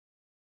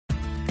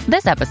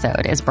This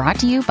episode is brought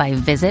to you by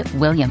Visit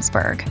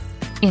Williamsburg.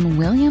 In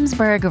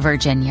Williamsburg,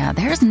 Virginia,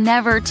 there's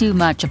never too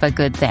much of a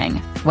good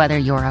thing. Whether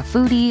you're a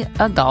foodie,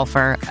 a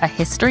golfer, a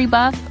history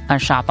buff, a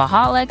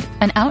shopaholic,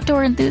 an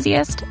outdoor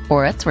enthusiast,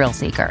 or a thrill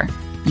seeker,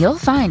 you'll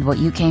find what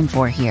you came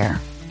for here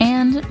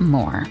and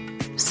more.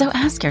 So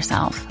ask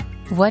yourself,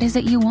 what is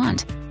it you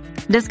want?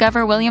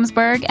 Discover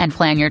Williamsburg and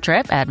plan your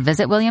trip at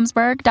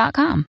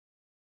visitwilliamsburg.com.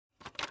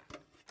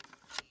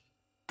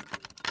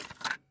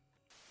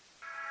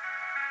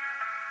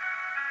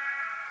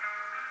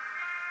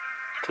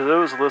 To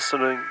those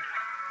listening,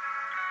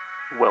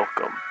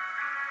 welcome,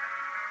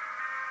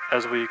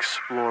 as we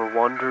explore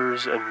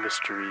wonders and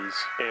mysteries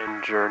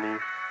and journey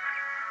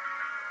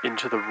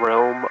into the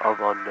realm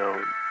of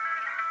unknown.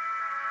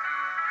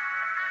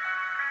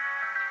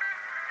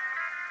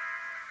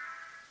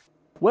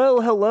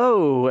 Well,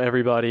 hello,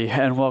 everybody,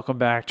 and welcome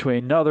back to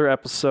another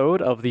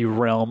episode of The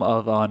Realm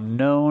of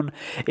Unknown,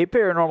 a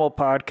paranormal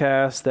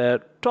podcast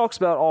that talks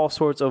about all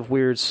sorts of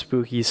weird,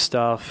 spooky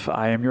stuff.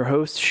 I am your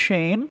host,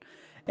 Shane,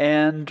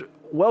 and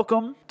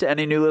welcome to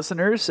any new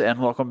listeners, and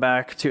welcome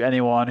back to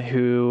anyone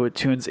who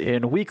tunes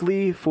in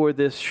weekly for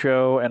this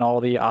show and all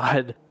the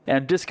odd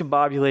and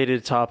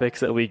discombobulated topics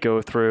that we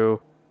go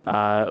through.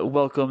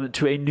 Welcome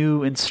to a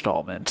new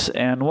installment,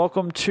 and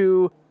welcome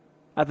to...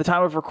 At the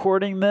time of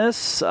recording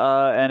this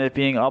and it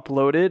being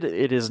uploaded,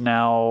 it is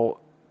now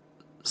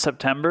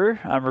September.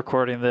 I'm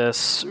recording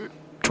this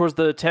towards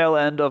the tail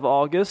end of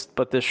August,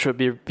 but this should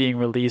be being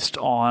released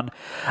on,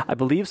 I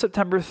believe,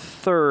 September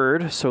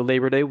 3rd, so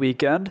Labor Day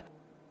weekend.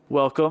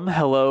 Welcome.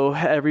 Hello,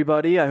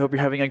 everybody. I hope you're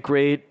having a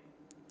great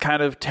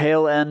kind of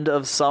tail end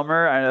of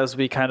summer as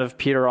we kind of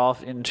peter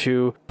off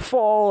into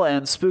fall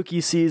and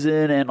spooky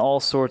season and all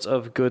sorts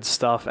of good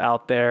stuff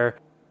out there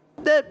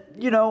that,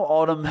 you know,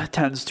 autumn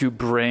tends to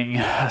bring,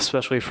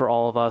 especially for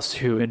all of us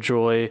who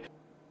enjoy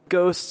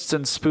ghosts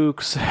and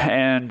spooks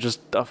and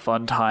just a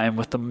fun time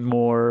with the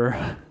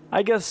more,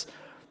 I guess,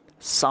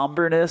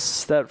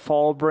 somberness that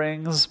fall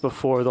brings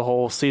before the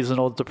whole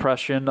seasonal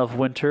depression of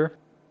winter.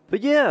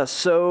 But yeah,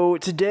 so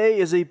today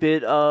is a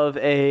bit of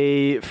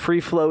a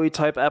free-flowy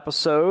type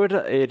episode.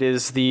 It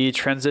is the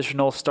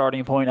transitional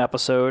starting point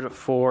episode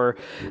for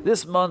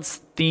this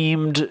month's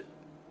themed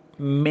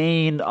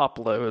main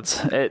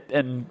uploads,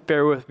 and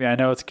bear with me, I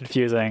know it's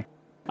confusing,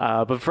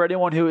 but for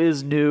anyone who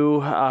is new,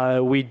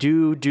 we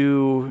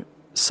do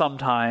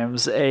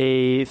sometimes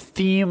a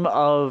theme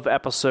of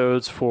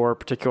episodes for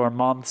particular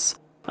months.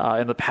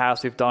 In the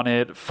past, we've done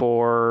it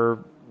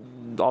for,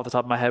 off the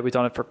top of my head, we've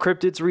done it for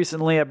cryptids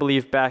recently, I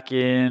believe back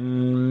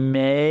in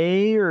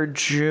May or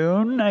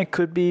June. I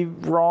could be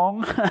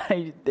wrong.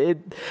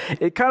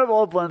 It kind of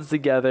all blends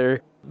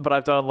together. But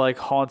I've done like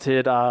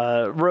haunted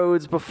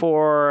roads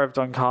before, I've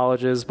done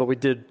colleges, but we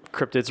did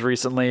cryptids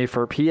recently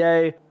for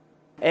PA.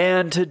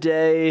 And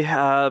today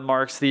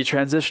marks the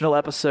transitional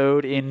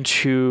episode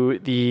into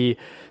the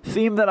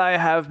theme that I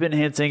have been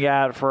hinting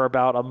at for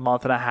about a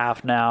month and a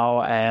half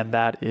now, and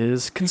that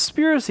is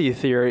conspiracy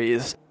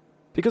theories.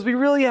 Because we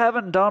really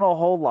haven't done a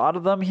whole lot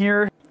of them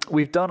here.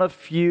 We've done a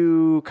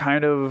few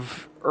kind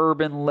of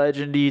urban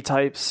legendy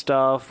type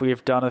stuff.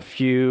 We've done a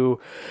few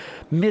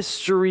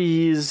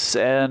mysteries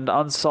and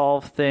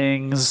unsolved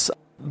things,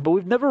 but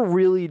we've never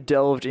really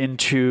delved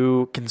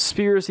into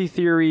conspiracy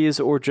theories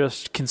or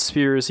just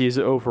conspiracies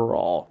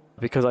overall,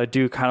 because I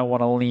do kind of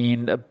want to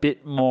lean a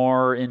bit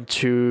more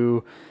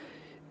into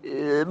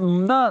I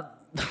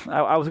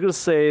was going to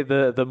say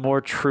the more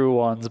true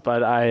ones,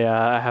 but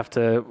I have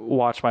to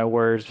watch my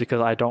words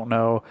because I don't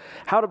know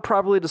how to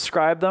properly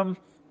describe them.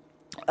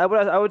 I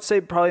would say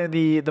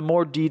probably the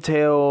more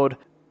detailed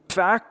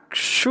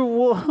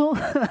factual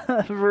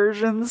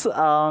versions,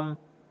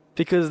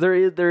 because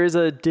there is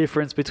a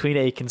difference between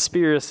a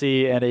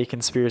conspiracy and a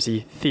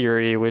conspiracy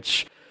theory,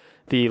 which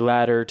the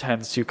latter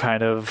tends to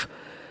kind of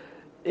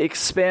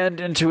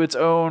expand into its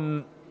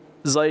own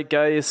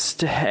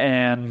zeitgeist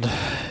and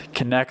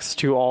connects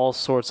to all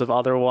sorts of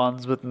other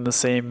ones within the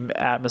same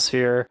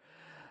atmosphere.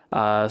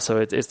 So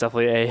it's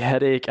definitely a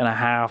headache and a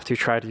half to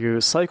try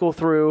to cycle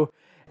through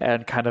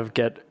and kind of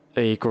get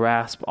a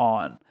grasp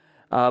on.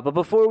 But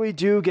before we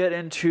do get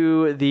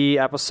into the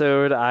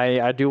episode,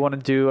 I do want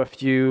to do a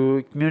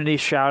few community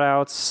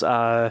shout-outs,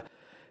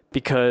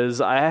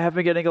 because I have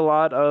been getting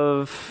not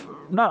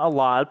a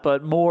lot,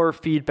 but more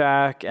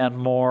feedback and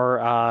more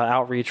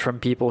outreach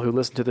from people who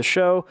listen to the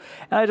show.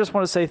 And I just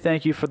want to say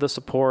thank you for the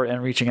support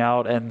and reaching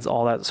out and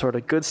all that sort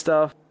of good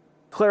stuff.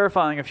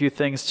 Clarifying a few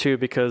things too,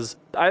 because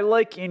I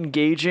like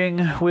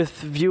engaging with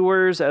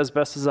viewers as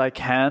best as I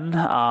can.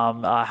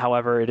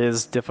 However, it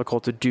is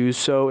difficult to do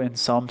so in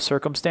some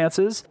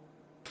circumstances.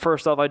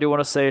 First off, I do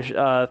want to say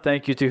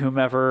thank you to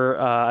whomever,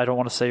 I don't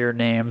want to say your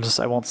names,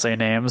 I won't say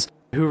names,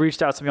 who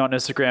reached out to me on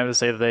Instagram to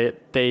say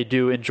that they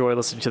do enjoy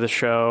listening to the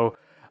show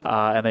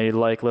and they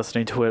like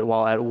listening to it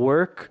while at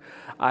work.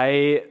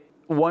 I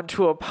want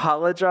to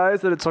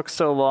apologize that it took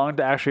so long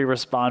to actually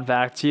respond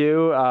back to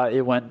you.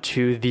 It went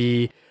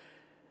to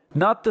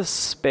not the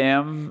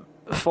spam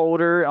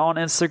folder on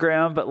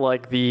Instagram, but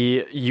like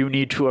the you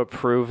need to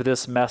approve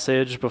this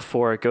message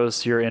before it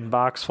goes to your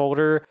inbox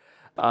folder.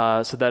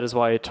 So that is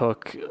why it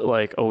took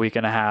like a week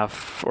and a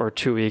half or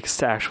 2 weeks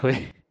to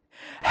actually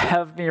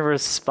have me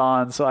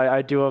respond. So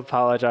I do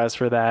apologize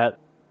for that.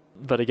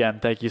 But again,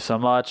 thank you so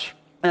much.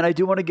 And I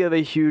do want to give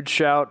a huge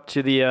shout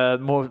to the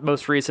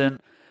most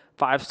recent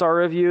 5-star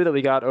review that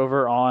we got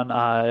over on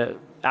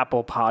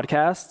Apple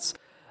Podcasts,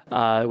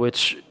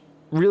 which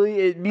really,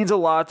 it means a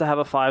lot to have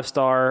a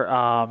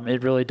 5-star.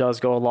 It really does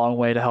go a long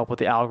way to help with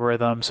the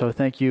algorithm. So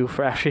thank you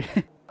for actually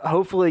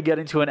hopefully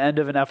getting to an end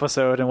of an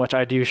episode in which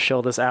I do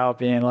shill this out,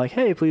 being like,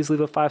 hey, please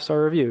leave a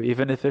 5-star review,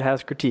 even if it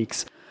has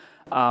critiques.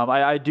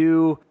 I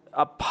do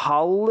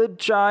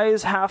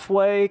apologize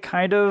halfway,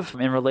 kind of,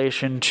 in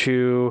relation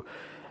to,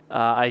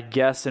 I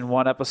guess in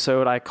one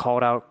episode I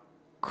called out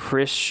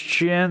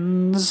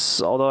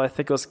Christians, although I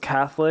think it was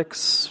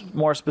Catholics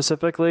more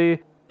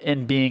specifically,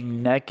 in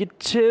being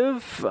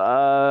negative.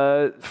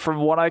 From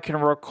what I can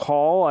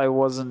recall, I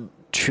wasn't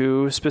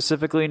too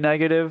specifically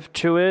negative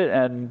to it,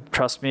 and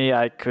trust me,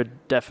 I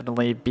could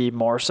definitely be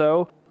more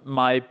so.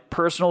 My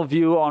personal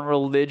view on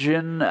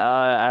religion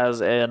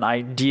as an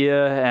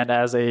idea and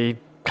as a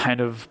kind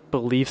of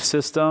belief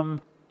system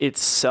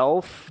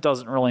itself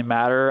doesn't really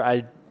matter.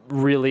 I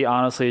really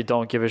honestly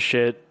don't give a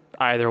shit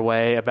either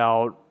way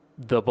about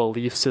the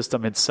belief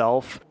system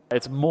itself.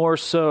 It's more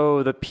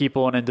so the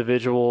people and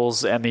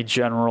individuals and the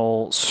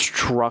general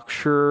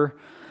structure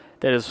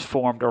that is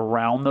formed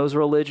around those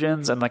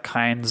religions and the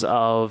kinds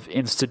of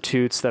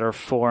institutes that are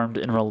formed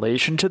in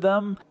relation to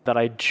them that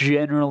I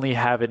generally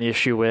have an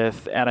issue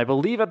with. And I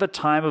believe at the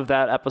time of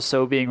that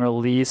episode being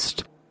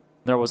released,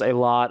 there was a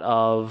lot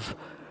of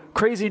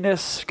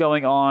craziness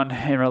going on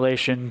in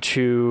relation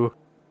to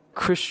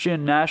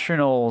Christian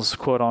nationals,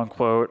 quote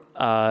unquote,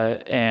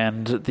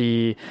 and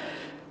the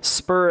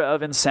spur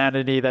of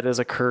insanity that is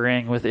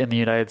occurring within the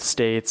United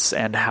States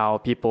and how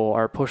people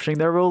are pushing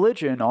their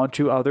religion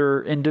onto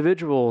other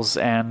individuals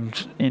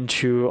and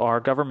into our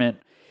government,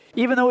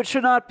 even though it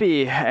should not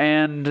be.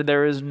 And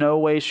there is no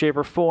way, shape,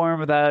 or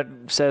form that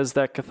says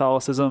that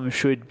Catholicism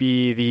should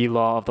be the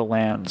law of the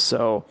land.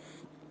 So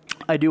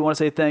I do want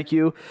to say thank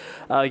you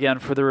again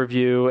for the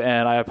review,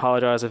 and I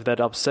apologize if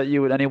that upset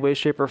you in any way,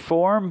 shape, or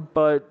form,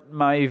 but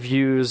my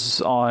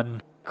views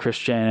on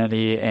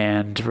Christianity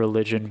and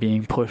religion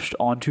being pushed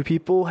onto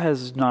people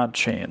has not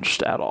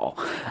changed at all.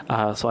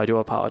 So I do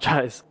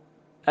apologize.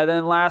 And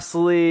then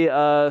lastly,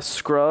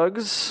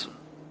 Scruggs.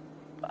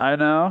 I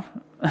know,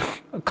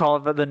 call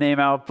the name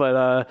out,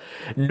 but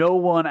no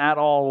one at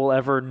all will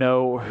ever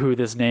know who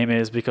this name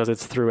is because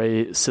it's through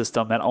a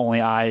system that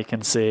only I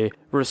can see.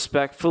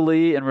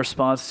 Respectfully, in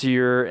response to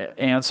your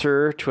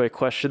answer to a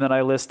question that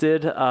I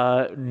listed,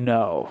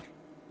 no.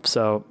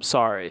 So,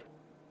 sorry.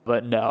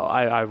 But no,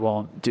 I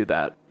won't do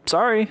that.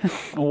 Sorry.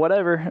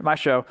 Whatever. My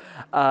show.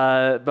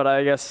 But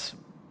I guess,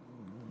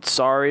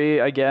 sorry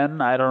again.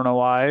 I don't know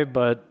why,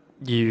 but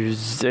I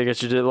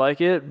guess you did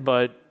like it,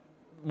 but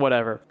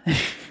whatever.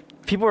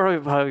 People are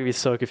probably be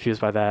so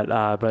confused by that,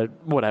 but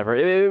whatever.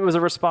 It was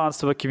a response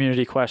to a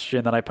community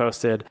question that I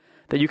posted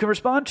that you can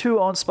respond to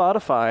on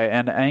Spotify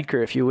and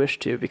Anchor if you wish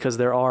to, because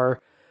there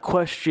are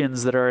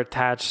questions that are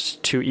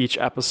attached to each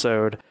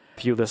episode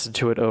if you listen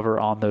to it over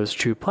on those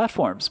two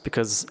platforms,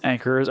 because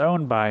Anchor is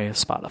owned by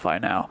Spotify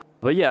now.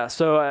 But yeah,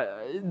 so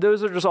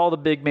those are just all the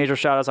big major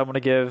shout-outs I want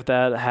to give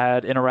that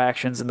had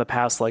interactions in the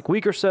past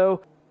week or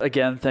so.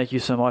 Again, thank you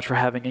so much for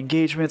having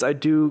engagements. I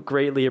do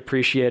greatly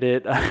appreciate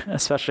it,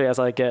 especially as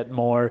I get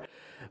more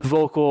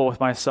vocal with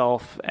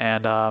myself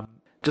and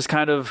just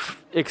kind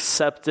of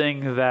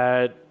accepting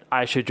that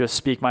I should just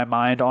speak my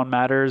mind on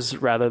matters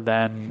rather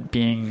than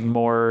being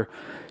more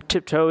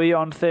tiptoey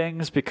on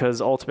things,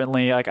 because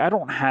ultimately, I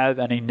don't have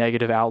any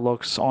negative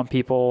outlooks on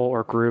people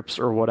or groups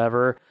or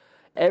whatever.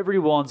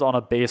 Everyone's on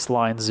a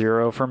baseline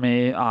 0 for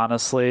me,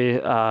 honestly.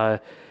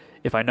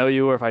 If I know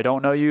you or if I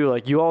don't know you,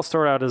 you all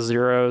start out as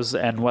zeros,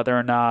 and whether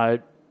or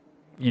not,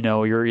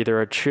 you're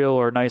either a chill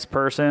or nice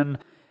person,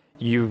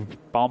 you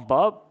bump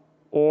up,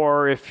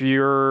 or if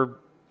you're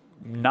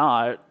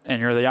not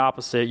and you're the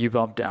opposite, you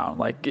bump down.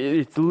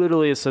 It's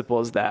literally as simple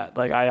as that.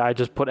 I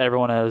just put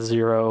everyone at a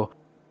 0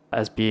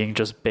 as being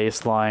just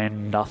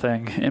baseline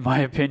nothing, in my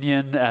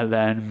opinion, and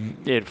then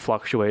it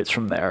fluctuates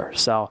from there.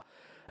 So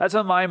that's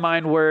how my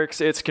mind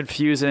works. It's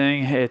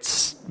confusing.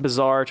 It's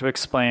bizarre to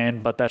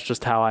explain, but that's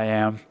just how I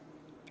am.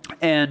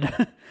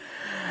 And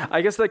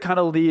I guess that kind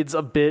of leads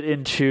a bit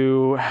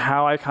into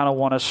how I kind of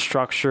want to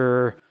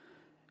structure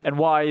and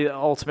why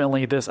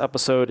ultimately this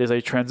episode is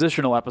a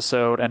transitional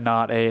episode and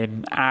not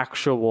an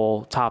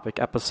actual topic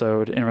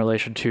episode in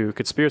relation to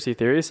conspiracy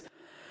theories.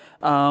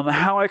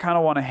 How I kind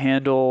of want to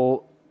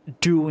handle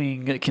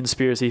doing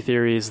conspiracy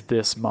theories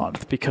this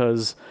month,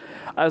 because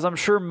as I'm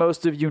sure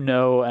most of you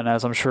know, and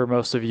as I'm sure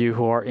most of you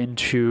who are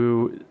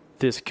into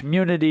this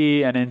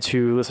community and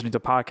into listening to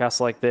podcasts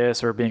like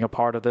this or being a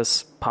part of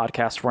this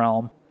podcast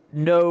realm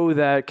know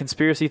that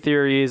conspiracy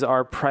theories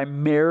are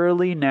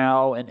primarily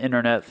now an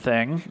internet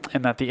thing,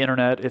 and that the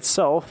internet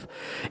itself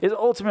is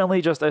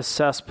ultimately just a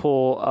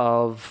cesspool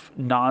of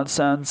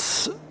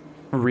nonsense,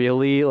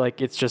 really.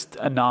 Like, it's just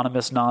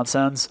anonymous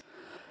nonsense.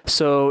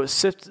 So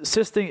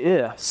sifting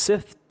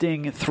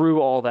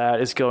through all that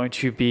is going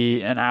to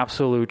be an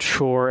absolute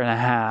chore and a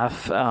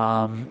half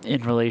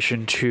in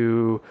relation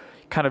to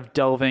kind of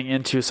delving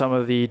into some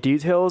of the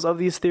details of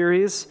these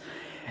theories.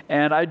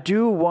 And I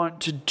do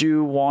want to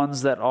do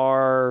ones that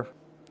are,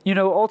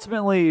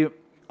 ultimately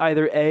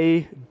either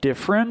A,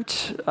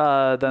 different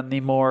than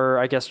the more,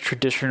 I guess,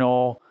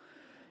 traditional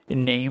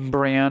name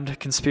brand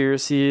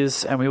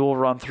conspiracies, and we will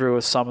run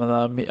through some of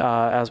them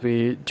as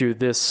we do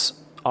this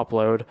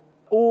upload,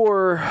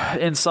 or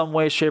in some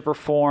way, shape, or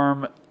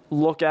form,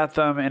 look at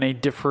them in a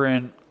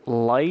different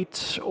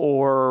light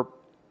or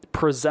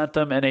present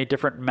them in a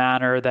different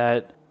manner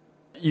that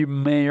you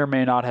may or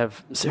may not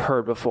have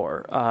heard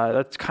before.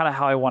 That's kind of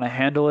how I want to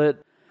handle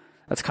it.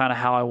 That's kind of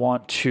how I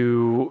want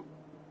to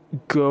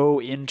go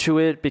into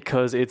it,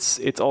 because it's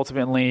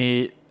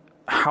ultimately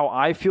how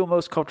I feel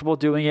most comfortable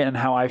doing it and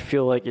how I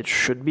feel like it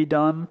should be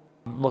done.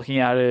 Looking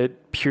at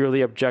it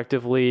purely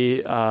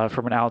objectively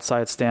from an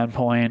outside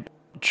standpoint,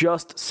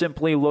 just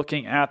simply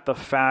looking at the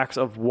facts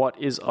of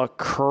what is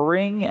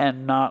occurring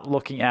and not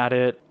looking at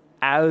it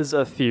as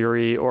a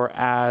theory or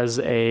as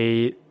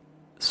a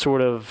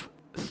sort of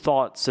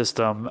thought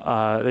system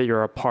that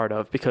you're a part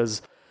of.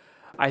 Because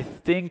I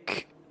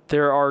think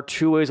there are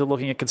two ways of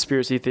looking at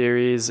conspiracy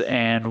theories,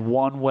 and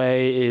one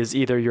way is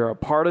either you're a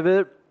part of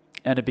it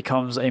and it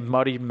becomes a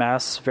muddy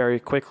mess very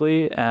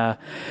quickly,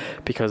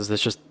 because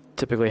that's just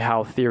typically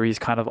how theories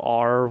kind of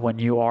are when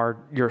you are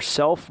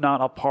yourself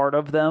not a part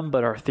of them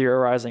but are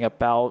theorizing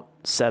about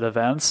said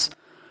events.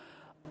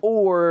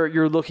 Or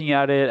you're looking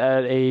at it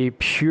at a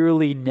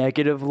purely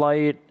negative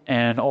light,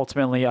 and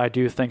ultimately I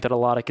do think that a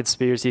lot of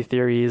conspiracy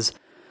theories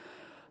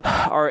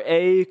are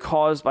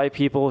caused by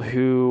people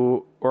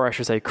who, or I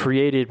should say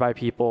created by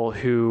people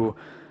who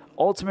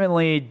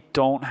ultimately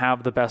don't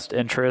have the best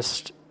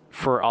interest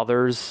for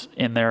others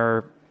in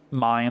their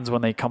minds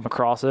when they come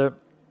across it,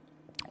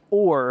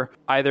 or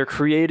either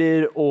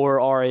created or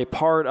are a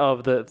part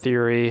of the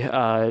theory,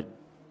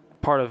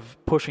 part of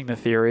pushing the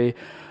theory,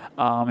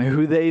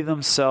 who they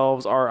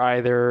themselves are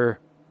either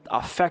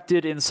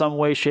affected in some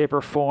way, shape,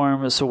 or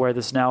form, so where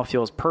this now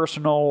feels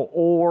personal,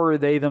 or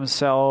they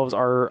themselves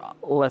are,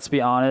 let's be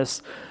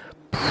honest,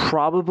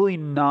 probably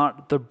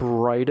not the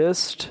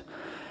brightest.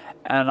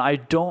 And I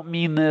don't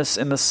mean this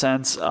in the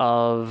sense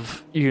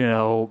of,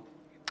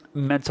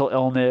 mental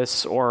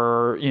illness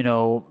or,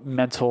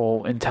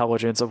 mental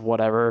intelligence of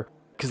whatever,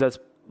 because that's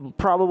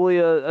probably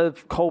a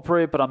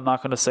culprit, but I'm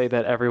not going to say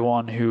that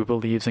everyone who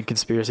believes in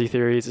conspiracy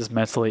theories is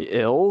mentally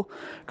ill,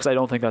 because I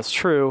don't think that's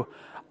true.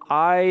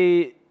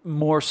 I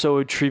more so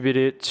attribute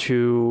it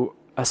to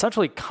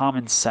essentially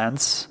common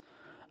sense,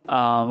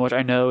 which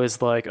I know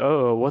is like,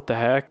 oh, what the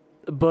heck?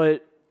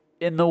 But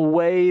in the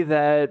way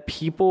that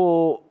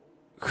people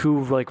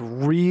who like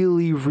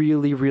really,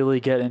 really, really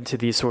get into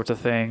these sorts of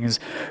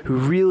things, who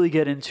really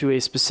get into a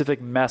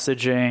specific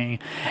messaging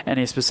and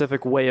a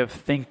specific way of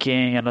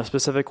thinking and a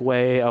specific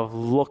way of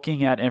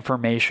looking at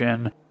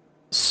information,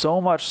 so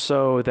much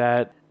so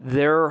that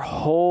their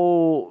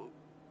whole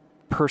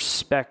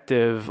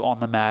perspective on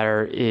the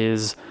matter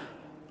is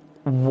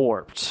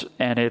warped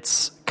and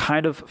it's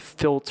kind of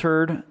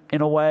filtered in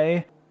a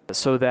way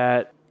so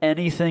that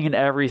anything and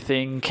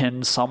everything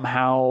can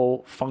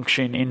somehow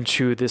function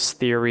into this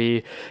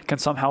theory, can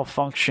somehow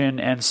function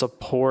and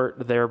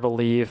support their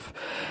belief.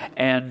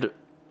 And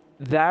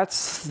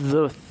that's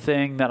the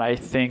thing that I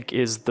think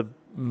is the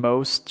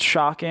most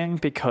shocking,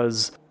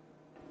 because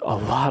a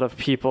lot of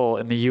people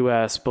in the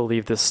US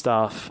believe this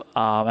stuff,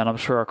 and I'm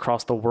sure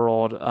across the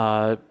world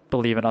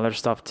believe in other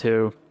stuff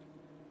too.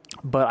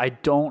 But I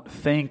don't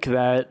think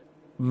that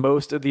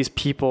most of these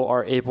people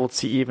are able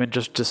to even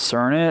just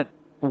discern it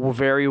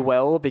very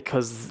well,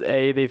 because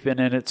A, they've been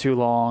in it too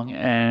long,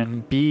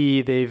 and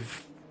B,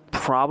 they've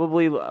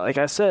probably, like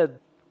I said,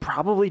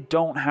 probably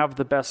don't have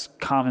the best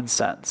common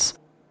sense.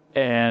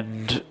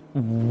 And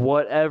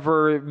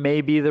whatever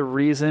may be the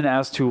reason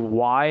as to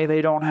why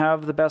they don't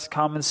have the best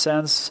common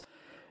sense,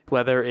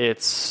 whether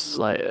it's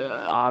like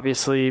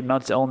obviously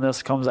mental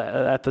illness comes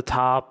at the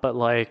top, but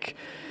like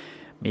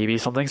maybe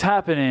something's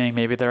happening,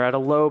 maybe they're at a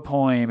low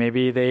point,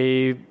 maybe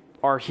they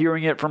are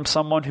hearing it from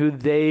someone who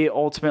they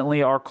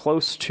ultimately are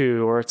close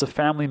to, or it's a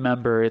family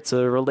member, it's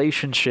a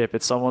relationship,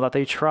 it's someone that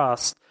they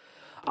trust.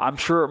 I'm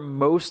sure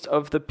most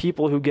of the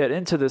people who get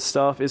into this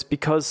stuff is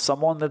because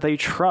someone that they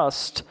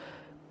trust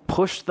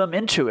pushed them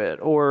into it,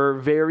 or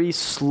very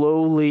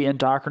slowly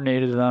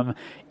indoctrinated them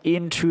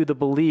into the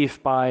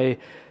belief by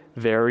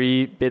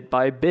very bit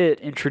by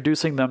bit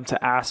introducing them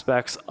to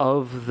aspects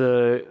of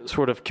the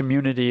sort of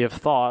community of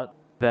thought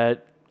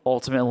that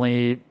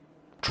ultimately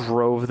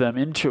drove them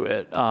into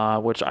it,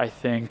 which I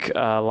think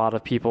a lot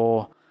of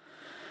people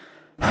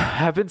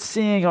have been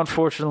seeing,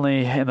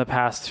 unfortunately, in the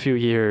past few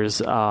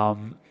years,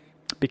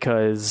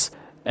 because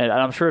And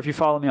I'm sure if you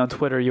follow me on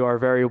Twitter, you are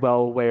very well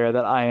aware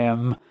that I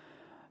am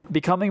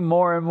becoming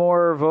more and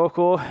more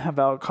vocal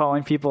about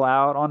calling people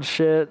out on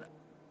shit,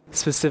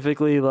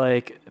 specifically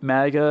like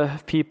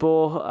MAGA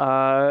people.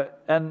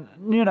 And,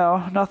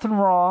 nothing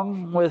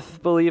wrong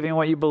with believing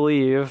what you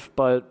believe,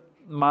 but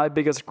my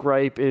biggest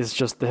gripe is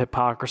just the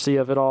hypocrisy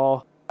of it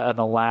all and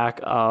the lack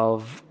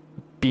of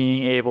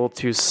being able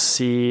to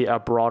see a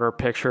broader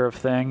picture of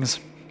things.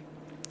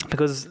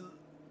 Because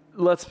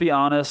let's be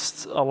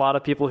honest, a lot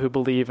of people who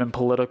believe in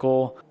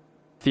political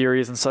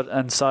theories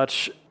and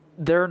such,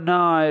 they're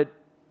not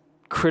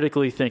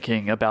critically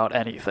thinking about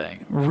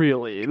anything,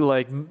 really.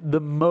 Like the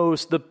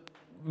most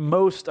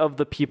of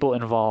the people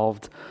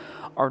involved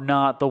are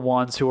not the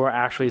ones who are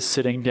actually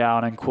sitting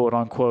down and quote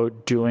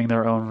unquote doing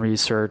their own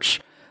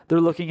research. They're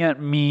looking at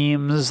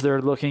memes,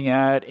 they're looking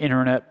at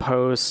internet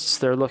posts,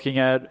 they're looking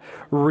at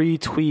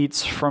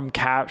retweets from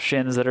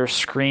captions that are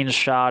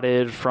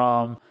screenshotted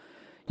from,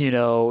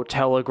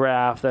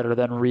 Telegraph that are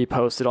then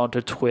reposted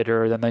onto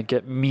Twitter, then they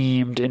get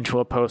memed into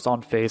a post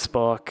on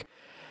Facebook.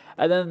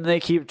 And then they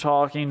keep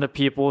talking to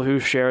people who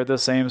share the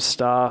same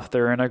stuff.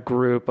 They're in a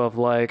group of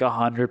like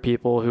 100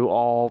 people who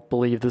all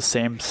believe the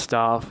same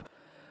stuff.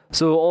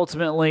 So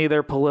ultimately,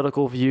 their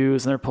political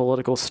views and their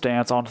political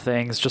stance on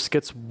things just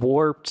gets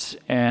warped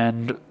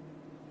and,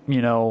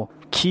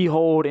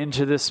 keyholed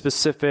into this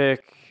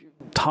specific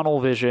tunnel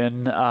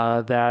vision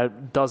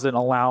that doesn't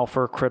allow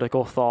for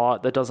critical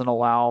thought, that doesn't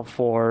allow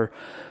for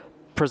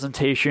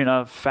presentation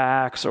of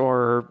facts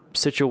or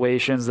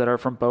situations that are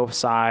from both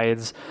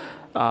sides,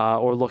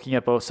 or looking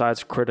at both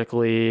sides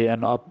critically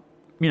and,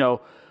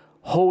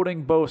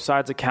 holding both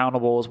sides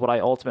accountable is what I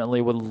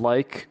ultimately would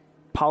like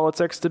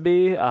politics to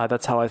be.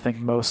 That's how I think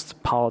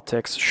most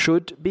politics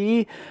should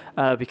be,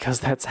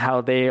 because that's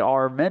how they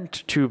are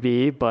meant to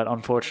be. But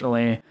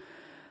unfortunately,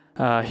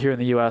 here in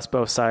the U.S.,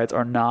 both sides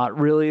are not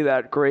really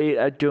that great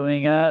at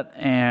doing it,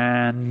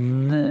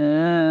 and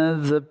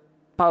the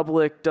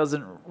public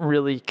doesn't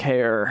really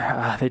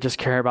care. They just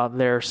care about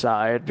their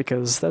side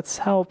because that's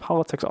how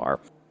politics are.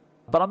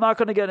 But I'm not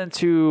going to get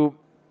into,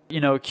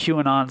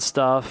 QAnon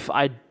stuff.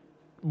 I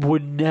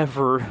would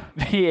never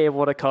be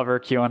able to cover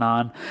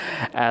QAnon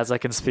as a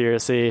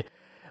conspiracy.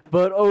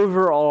 But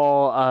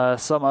overall,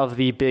 some of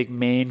the big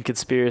main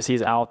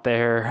conspiracies out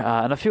there,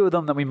 and a few of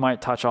them that we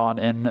might touch on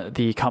in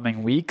the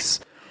coming weeks,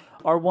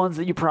 are ones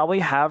that you probably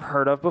have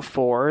heard of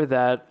before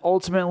that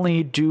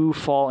ultimately do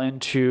fall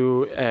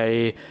into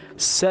a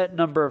set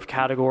number of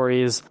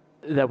categories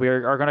that we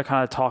are going to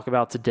kind of talk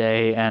about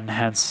today, and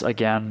hence,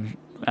 again,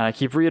 and I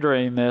keep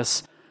reiterating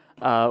this,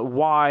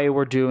 why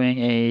we're doing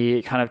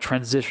a kind of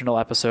transitional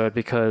episode,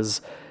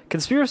 because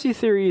conspiracy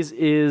theories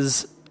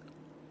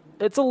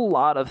it's a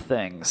lot of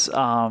things.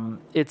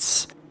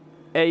 It's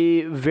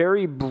a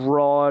very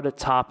broad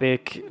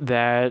topic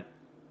that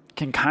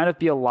can kind of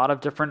be a lot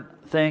of different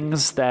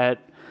things that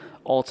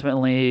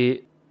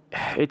ultimately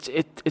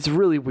it's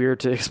really weird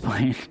to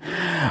explain.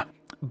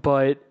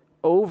 But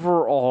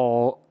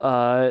overall,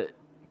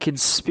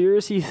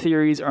 conspiracy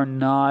theories are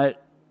not,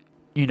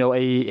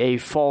 a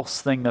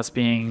false thing that's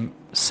being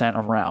sent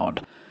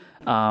around.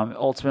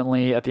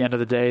 Ultimately, at the end of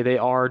the day, they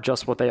are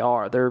just what they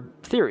are. They're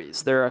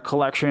theories. They're a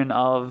collection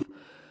of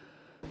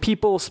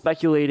people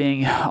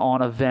speculating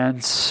on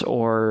events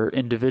or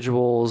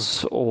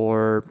individuals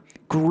or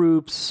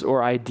groups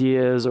or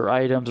ideas or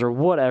items or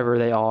whatever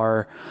they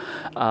are,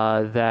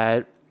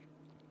 that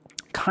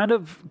kind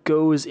of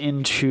goes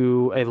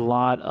into a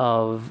lot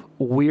of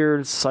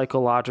weird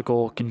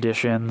psychological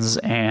conditions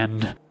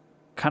and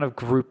kind of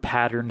group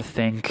pattern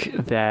think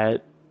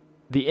that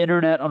the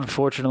internet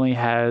unfortunately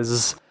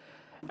has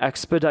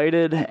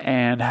expedited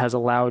and has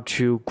allowed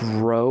to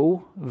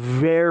grow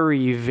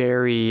very,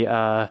 very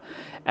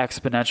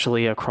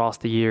exponentially across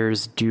the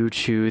years due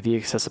to the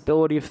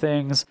accessibility of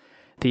things,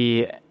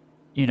 the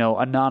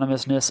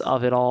anonymousness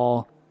of it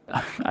all.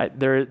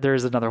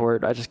 There's another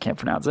word, I just can't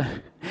pronounce it.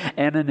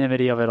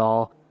 Anonymity of it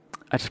all.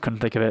 I just couldn't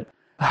think of it.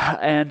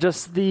 And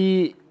just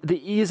the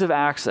ease of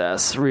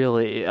access,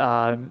 really.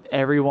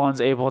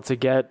 Everyone's able to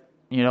get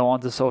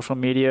onto social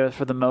media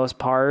for the most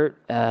part.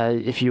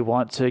 If you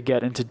want to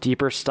get into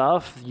deeper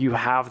stuff, you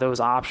have those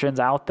options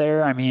out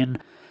there. I mean,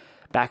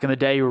 back in the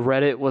day,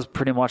 Reddit was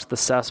pretty much the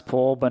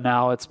cesspool, but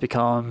now it's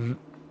become,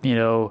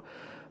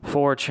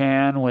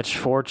 4chan, which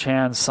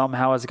 4chan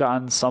somehow has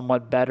gotten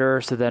somewhat better,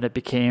 so then it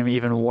became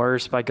even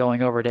worse by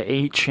going over to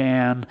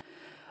 8chan.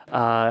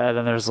 And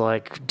then there's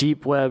like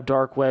deep web,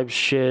 dark web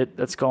shit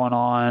that's going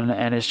on,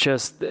 and it's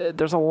just,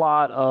 there's a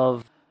lot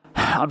of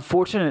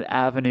unfortunate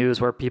avenues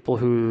where people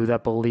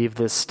that believe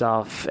this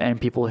stuff and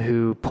people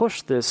who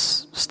push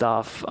this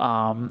stuff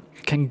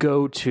can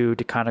go to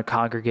kind of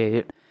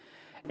congregate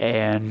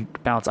and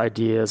bounce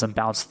ideas and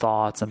bounce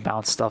thoughts and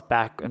bounce stuff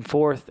back and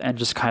forth and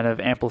just kind of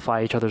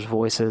amplify each other's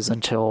voices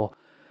until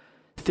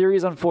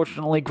theories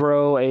unfortunately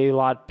grow a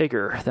lot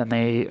bigger than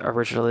they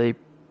originally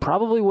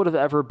probably would have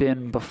ever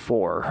been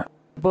before.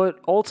 But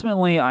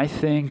ultimately, I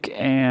think,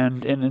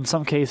 and in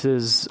some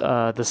cases,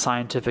 the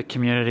scientific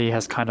community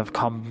has kind of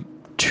come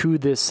to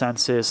this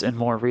census in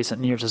more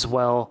recent years as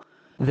well,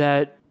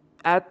 that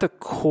at the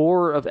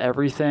core of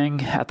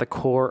everything, at the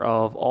core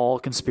of all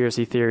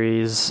conspiracy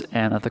theories,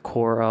 and at the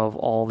core of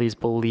all these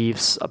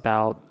beliefs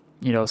about,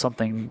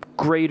 something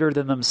greater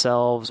than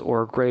themselves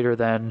or greater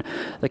than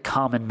the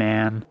common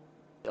man,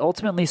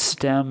 ultimately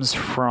stems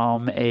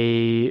from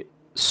a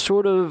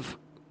sort of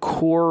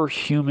core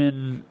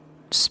human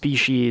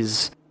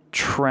species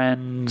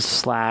trend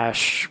 /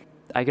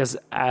 I guess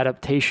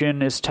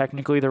adaptation is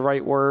technically the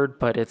right word,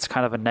 but it's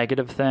kind of a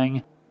negative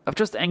thing, of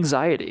just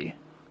anxiety.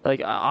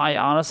 Like, I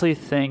honestly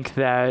think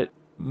that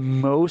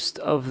most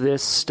of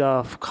this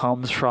stuff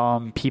comes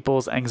from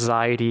people's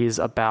anxieties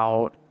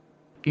about,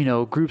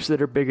 groups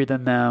that are bigger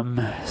than them.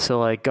 So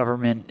like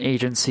government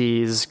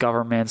agencies,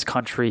 governments,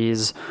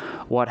 countries,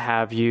 what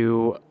have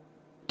you,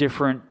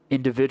 different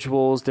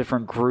individuals,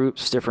 different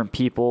groups, different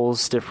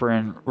peoples,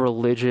 different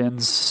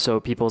religions. So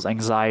people's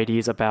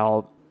anxieties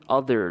about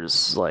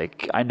others.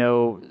 Like, I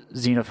know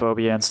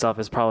xenophobia and stuff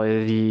is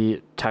probably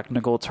the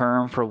technical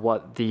term for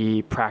what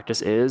the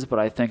practice is, but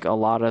I think a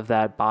lot of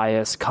that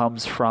bias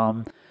comes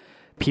from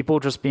people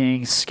just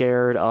being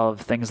scared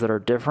of things that are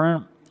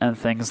different and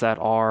things that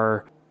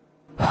are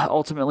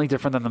ultimately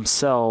different than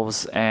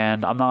themselves.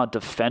 And I'm not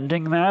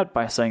defending that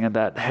by saying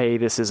that, hey,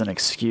 this is an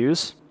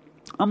excuse.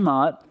 I'm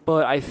not,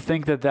 but I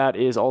think that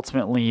is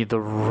ultimately the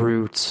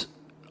root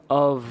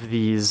of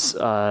these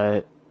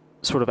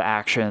sort of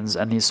actions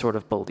and these sort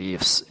of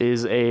beliefs,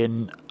 is a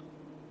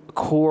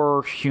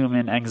core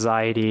human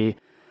anxiety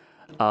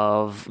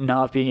of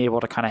not being able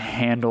to kind of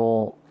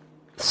handle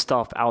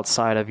stuff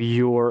outside of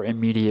your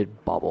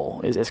immediate bubble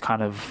is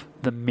kind of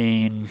the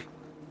main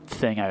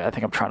thing I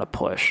think I'm trying to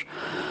push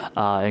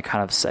and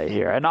kind of say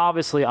here. And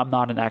obviously I'm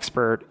not an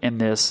expert in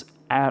this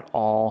at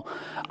all.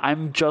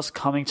 I'm just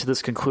coming to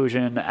this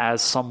conclusion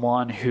as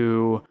someone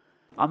who,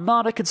 I'm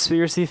not a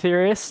conspiracy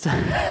theorist.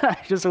 I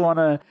just want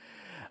to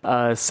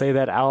say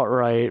that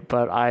outright,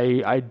 but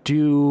I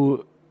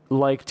do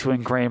like to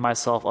ingrain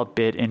myself a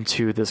bit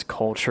into this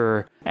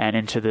culture and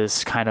into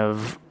this kind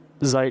of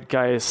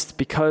zeitgeist,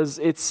 because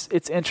it's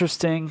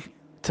interesting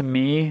to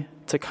me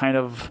to kind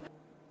of,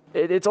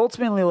 it's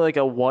ultimately like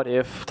a what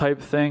if type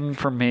thing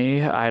for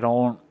me. I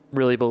don't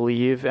really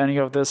believe any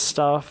of this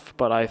stuff,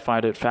 but I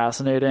find it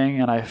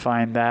fascinating, and I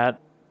find that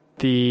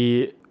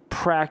the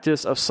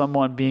practice of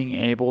someone being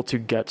able to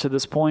get to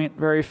this point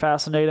very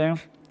fascinating.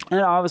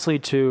 And obviously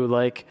too,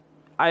 like,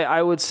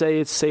 I would say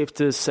it's safe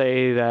to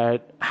say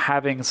that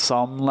having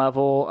some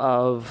level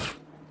of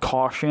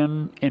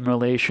caution in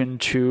relation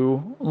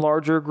to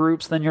larger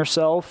groups than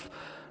yourself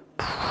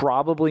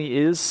probably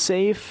is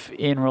safe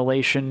in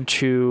relation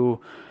to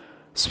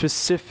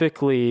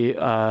specifically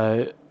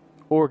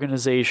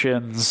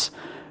organizations,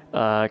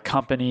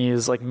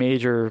 companies, like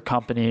major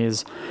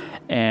companies,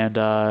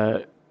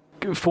 and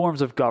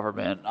forms of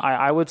government.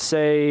 I would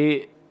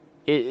say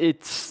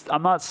it's,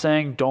 I'm not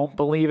saying don't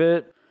believe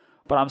it,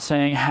 but I'm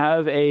saying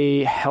have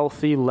a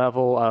healthy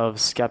level of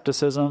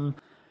skepticism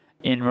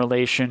in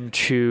relation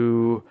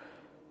to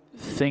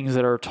things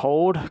that are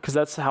told, because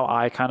that's how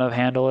I kind of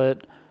handle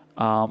it.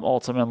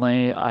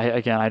 Ultimately,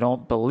 I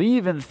don't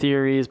believe in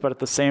theories, but at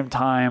the same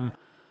time,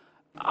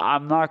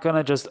 I'm not going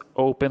to just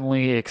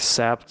openly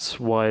accept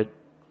what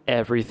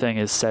everything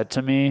is said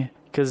to me,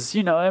 because,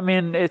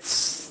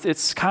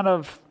 it's kind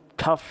of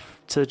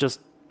tough to just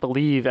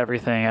believe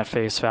everything at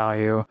face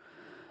value.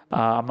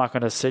 I'm not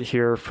going to sit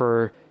here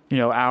for,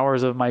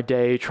 hours of my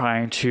day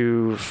trying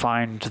to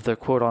find the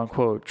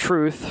quote-unquote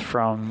truth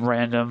from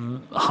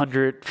random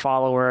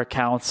 100-follower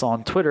accounts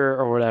on Twitter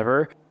or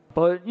whatever.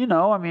 But,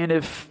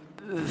 if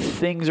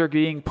things are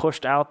being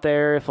pushed out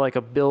there, if like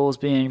a bill is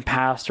being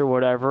passed or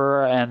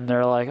whatever, and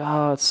they're like,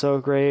 oh, it's so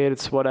great,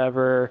 it's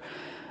whatever,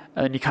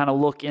 and you kind of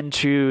look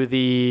into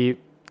the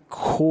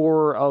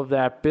core of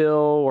that bill,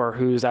 or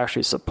who's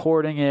actually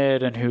supporting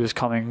it and who's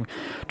coming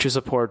to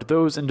support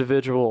those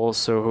individuals,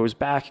 so who's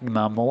backing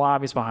them, the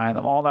lobbies behind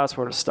them, all that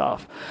sort of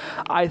stuff.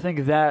 I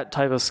think that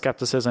type of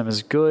skepticism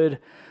is good.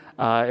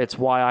 It's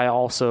why I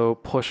also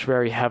pushed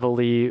very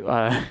heavily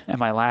at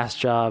my last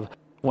job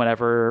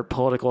whenever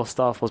political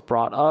stuff was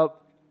brought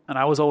up, and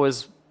I was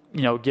always,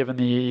 given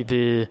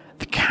the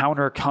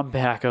counter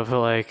comeback of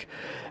like,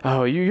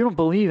 oh, you don't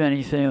believe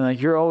anything,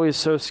 like you're always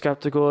so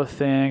skeptical of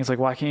things, like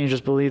why can't you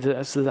just believe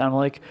this? I'm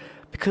like,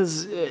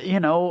 because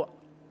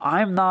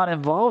I'm not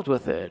involved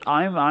with it.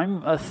 I'm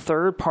a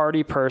third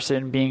party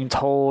person being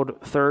told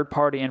third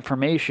party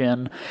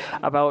information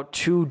about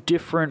two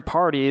different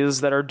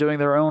parties that are doing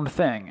their own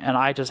thing, and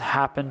I just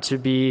happen to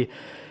be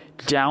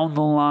down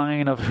the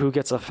line of who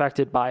gets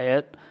affected by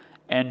it,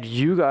 and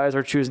you guys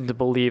are choosing to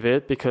believe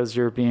it because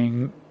you're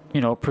being,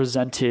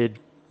 presented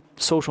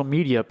social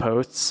media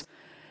posts,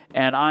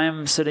 and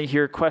I'm sitting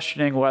here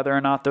questioning whether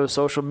or not those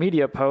social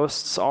media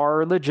posts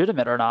are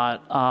legitimate or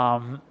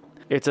not.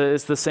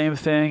 It's the same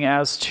thing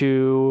as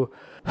to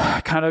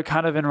kind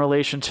of in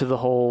relation to the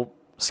whole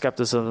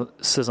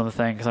skepticism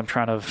thing, because I'm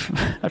trying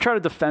to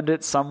defend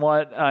it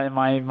somewhat in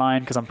my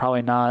mind, because I'm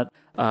probably not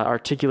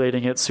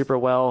articulating it super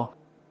well.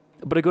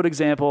 But a good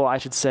example, I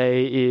should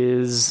say,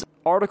 is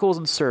articles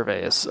and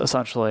surveys,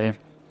 essentially.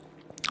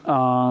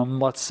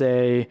 Let's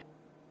say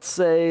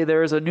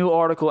there's a new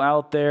article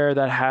out there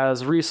that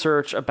has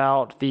research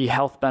about the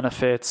health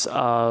benefits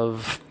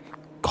of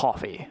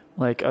coffee,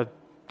 like a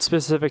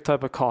specific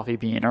type of coffee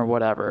bean or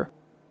whatever.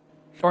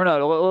 Or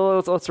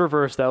no, let's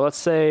reverse that. Let's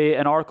say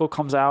an article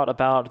comes out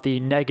about the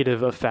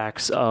negative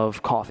effects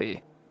of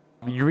coffee.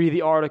 You read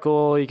the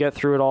article, you get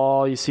through it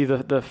all, you see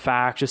the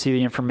facts, you see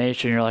the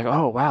information, you're like,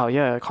 oh wow,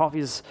 yeah,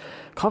 coffee's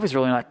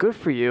really not good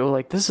for you.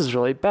 Like, this is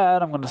really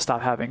bad. I'm going to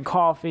stop having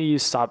coffee. You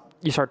start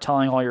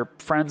telling all your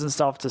friends and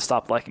stuff to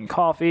stop liking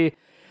coffee.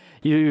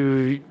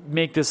 You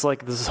make this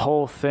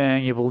whole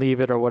thing, you believe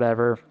it or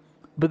whatever.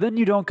 But then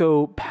you don't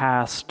go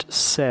past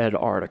said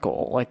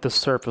article, like the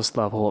surface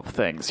level of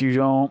things. You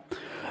don't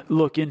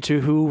look into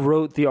who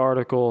wrote the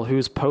article,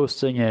 who's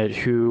posting it,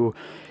 who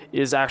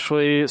is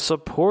actually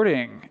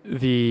supporting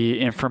the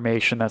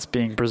information that's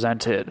being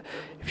presented.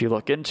 If you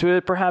look into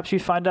it, perhaps you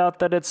find out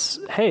that it's,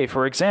 hey,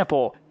 for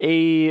example,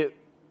 a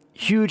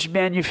huge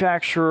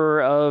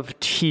manufacturer of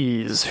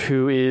teas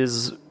who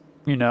is,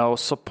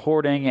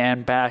 supporting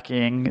and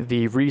backing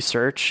the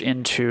research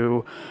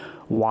into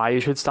why you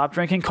should stop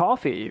drinking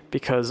coffee.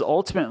 Because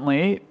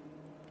ultimately,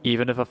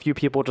 even if a few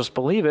people just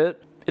believe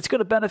it, it's going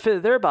to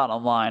benefit their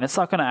bottom line. It's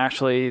not going to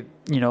actually,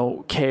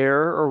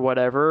 care or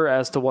whatever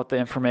as to what the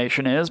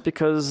information is,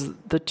 because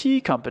the tea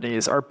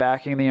companies are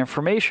backing the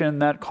information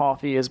that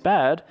coffee is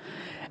bad,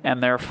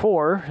 and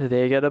therefore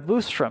they get a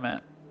boost from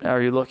it. Are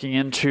you looking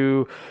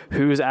into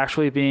who's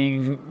actually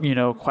being,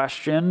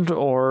 questioned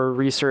or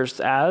researched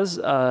as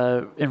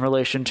in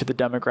relation to the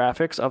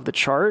demographics of the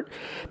chart?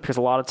 Because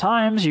a lot of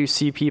times you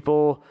see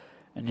people,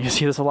 and you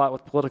see this a lot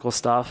with political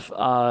stuff,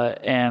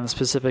 and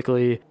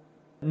specifically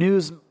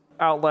news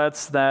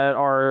outlets that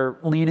are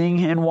leaning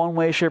in one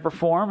way, shape, or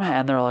form,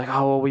 and they're like,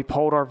 oh, well, we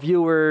polled our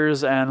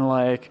viewers, and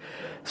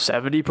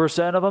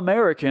 70% of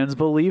Americans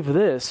believe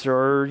this,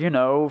 or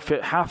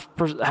half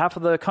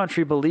of the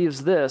country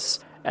believes this,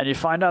 and you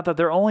find out that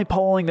they're only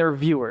polling their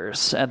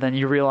viewers, and then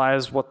you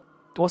realize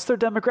what's their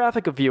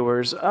demographic of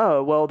viewers?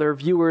 Oh, well, their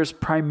viewers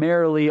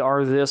primarily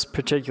are this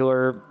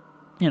particular,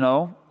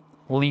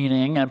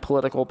 leaning and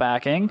political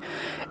backing,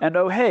 and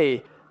oh,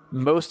 hey,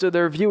 most of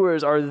their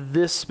viewers are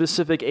this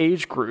specific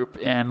age group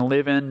and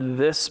live in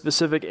this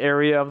specific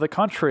area of the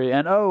country.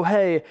 And oh,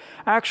 hey,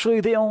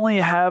 actually they only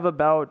have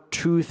about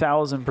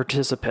 2,000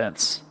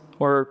 participants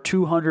or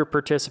 200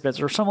 participants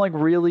or some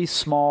really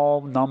small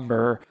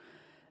number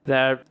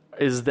that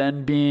is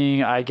then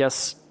being, I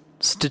guess,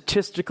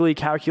 statistically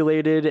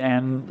calculated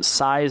and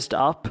sized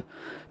up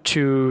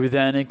to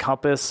then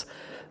encompass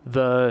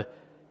the,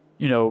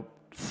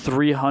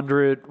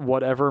 300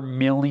 whatever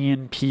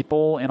million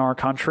people in our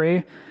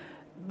country.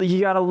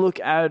 You got to look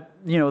at,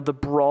 the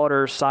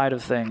broader side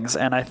of things.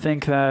 And I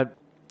think that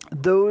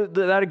though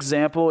that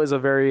example is a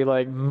very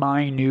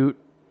minute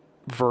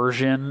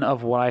version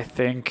of what I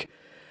think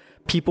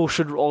people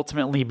should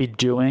ultimately be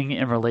doing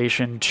in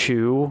relation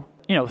to,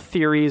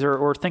 theories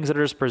or things that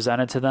are just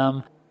presented to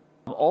them.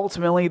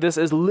 Ultimately, this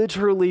is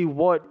literally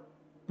what,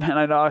 and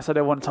I know I said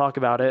I wouldn't talk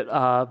about it,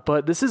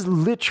 but this is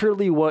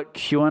literally what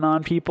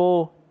QAnon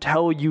people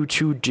tell you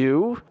to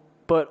do.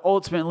 But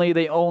ultimately,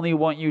 they only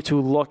want you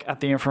to look at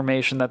the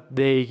information that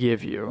they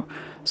give you.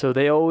 So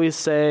they always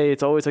say,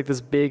 it's always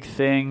this big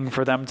thing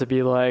for them to be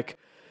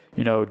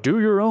do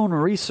your own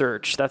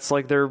research. That's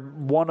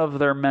one of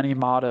their many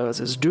mottos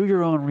is do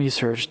your own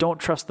research. Don't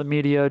trust the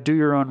media. Do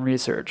your own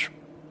research.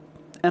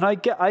 And I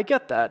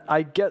get that.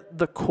 I get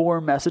the core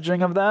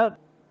messaging of that.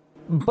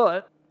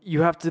 But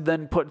you have to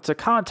then put into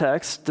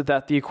context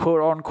that the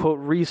quote unquote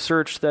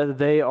research that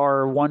they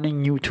are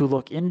wanting you to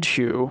look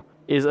into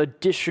is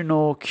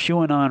additional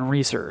QAnon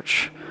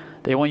research.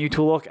 They want you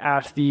to look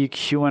at the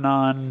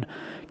QAnon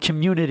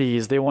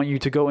communities. They want you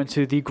to go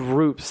into the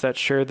groups that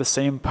share the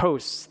same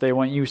posts. They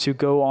want you to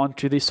go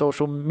onto the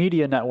social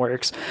media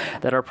networks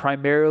that are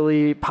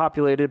primarily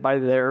populated by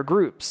their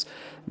groups.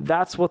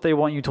 That's what they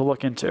want you to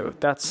look into.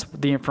 That's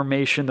the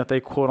information that they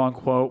quote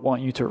unquote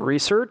want you to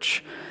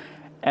research,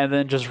 and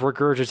then just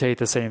regurgitate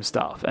the same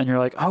stuff. And you're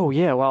like, oh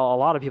yeah, well, a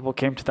lot of people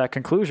came to that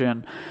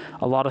conclusion.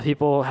 A lot of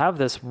people have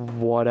this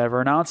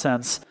whatever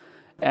nonsense.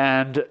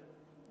 And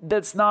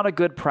that's not a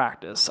good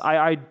practice.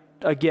 I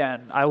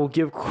will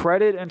give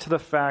credit into the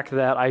fact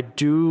that I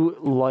do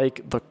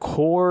like the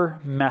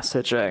core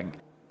messaging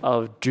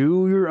of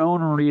do your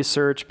own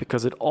research,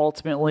 because it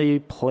ultimately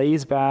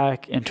plays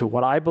back into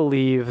what I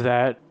believe,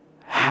 that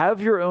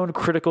have your own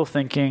critical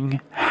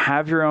thinking,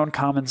 have your own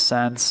common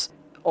sense,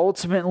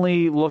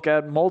 ultimately look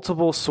at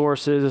multiple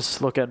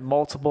sources, look at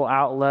multiple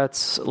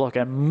outlets, look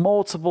at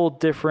multiple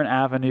different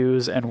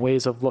avenues and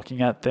ways of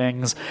looking at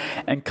things,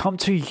 and come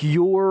to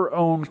your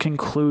own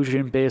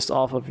conclusion based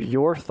off of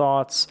your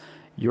thoughts,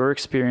 your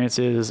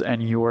experiences,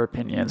 and your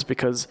opinions.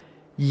 Because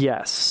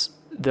yes,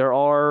 there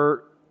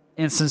are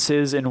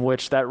instances in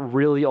which that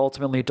really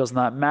ultimately does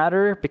not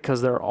matter,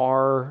 because there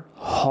are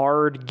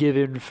hard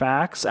given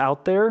facts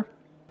out there.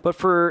 But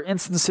for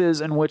instances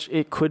in which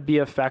it could be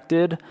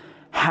affected,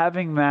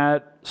 having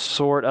that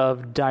sort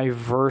of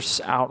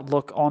diverse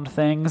outlook on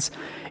things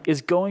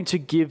is going to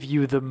give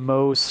you the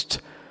most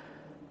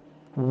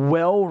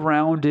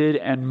well-rounded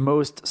and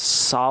most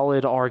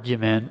solid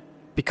argument,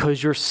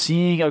 because you're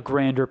seeing a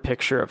grander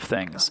picture of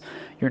things.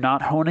 You're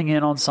not honing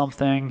in on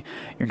something.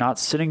 You're not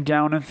sitting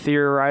down and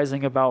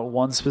theorizing about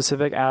one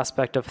specific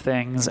aspect of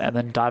things and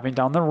then diving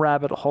down the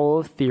rabbit hole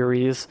of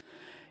theories.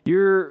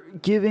 You're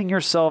giving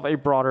yourself a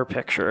broader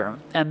picture.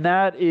 And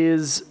that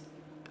is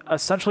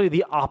essentially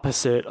the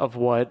opposite of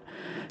what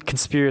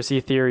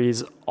conspiracy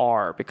theories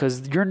are,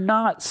 because you're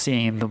not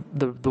seeing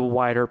the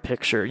wider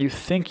picture. You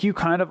think you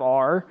kind of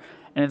are,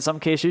 and in some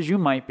cases you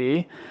might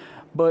be,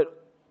 but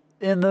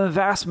in the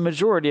vast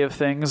majority of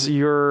things,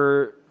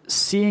 you're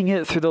seeing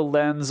it through the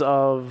lens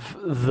of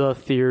the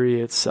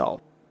theory itself.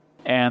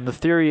 And the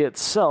theory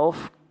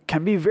itself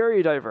can be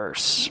very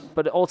diverse,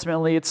 but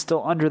ultimately it's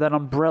still under that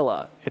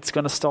umbrella. It's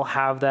going to still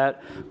have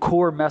that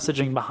core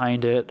messaging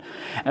behind it,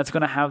 and it's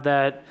going to have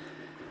that,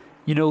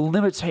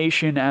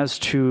 limitation as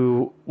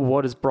to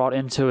what is brought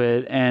into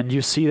it. And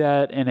you see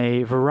that in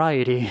a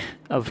variety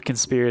of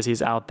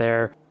conspiracies out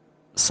there.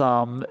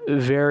 Some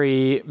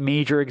very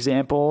major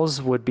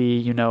examples would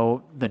be,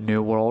 the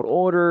New World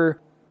Order,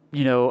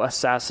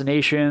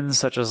 assassinations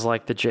such as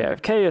like the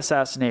JFK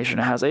assassination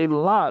has a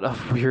lot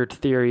of weird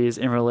theories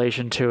in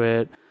relation to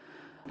it.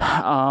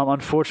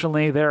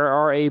 Unfortunately, there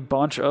are a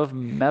bunch of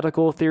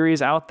medical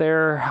theories out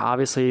there.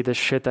 Obviously, the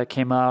shit that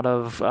came out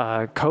of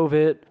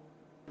COVID,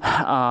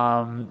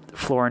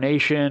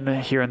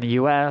 fluorination here in the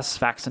U.S.,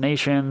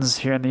 vaccinations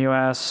here in the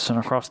U.S. and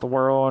across the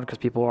world because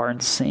people are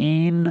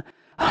insane.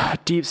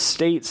 Deep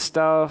state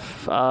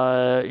stuff,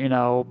 pretty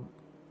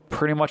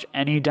much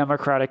any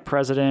Democratic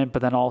president,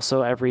 but then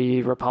also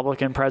every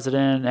Republican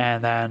president.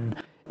 And then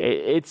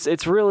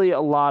it's really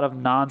a lot of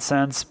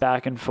nonsense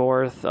back and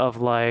forth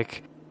of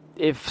like,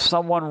 if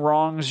someone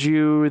wrongs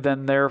you,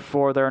 then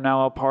therefore they're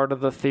now a part of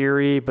the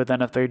theory. But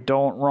then if they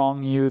don't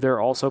wrong you, they're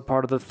also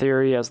part of the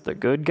theory as the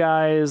good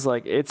guys.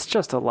 Like, it's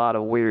just a lot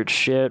of weird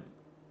shit.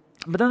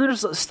 But then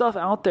there's stuff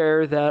out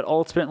there that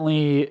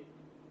ultimately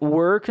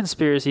were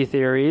conspiracy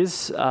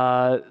theories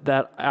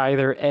that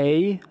either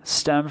A,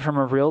 stem from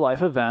a real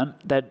life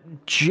event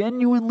that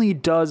genuinely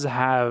does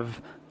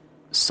have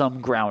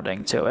some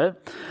grounding to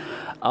it,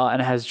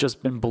 and has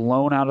just been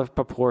blown out of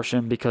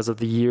proportion because of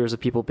the years of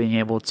people being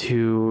able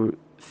to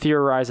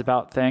theorize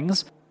about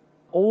things,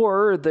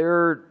 or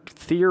they're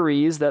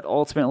theories that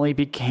ultimately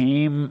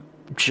became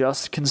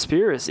just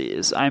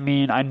conspiracies. I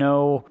mean, I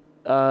know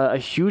a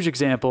huge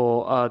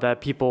example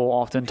that people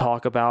often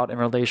talk about in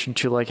relation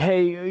to like,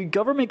 hey,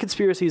 government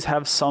conspiracies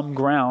have some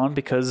ground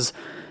because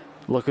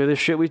look at the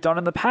shit we've done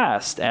in the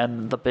past.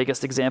 And the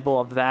biggest example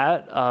of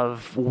that,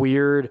 of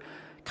weird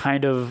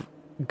kind of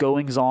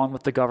goings on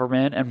with the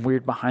government and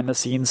weird behind the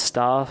scenes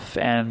stuff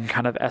and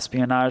kind of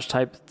espionage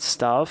type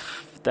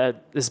stuff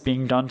that is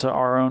being done to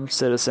our own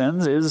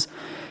citizens, is,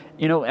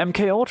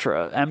 MK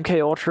Ultra.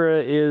 MK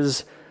Ultra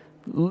is,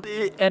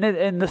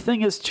 and the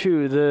thing is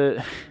too,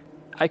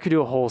 I could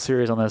do a whole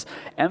series on this.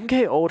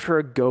 MK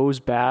Ultra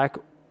goes back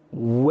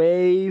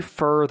way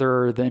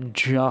further than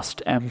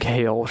just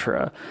MK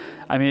Ultra.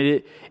 I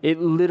mean,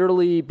 it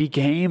literally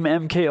became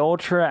MK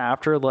Ultra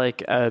after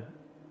like a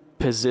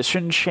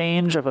position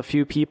change of a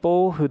few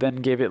people who then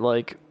gave it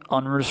like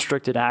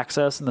unrestricted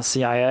access in the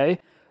CIA.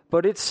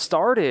 But it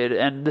started,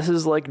 and this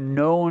is like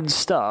known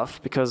stuff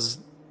because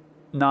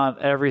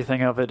not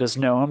everything of it is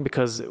known,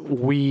 because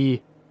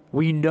we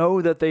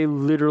know that they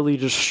literally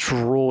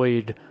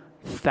destroyed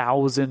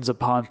thousands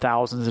upon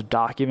thousands of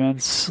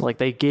documents. Like,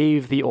 they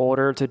gave the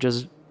order to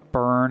just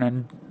burn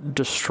and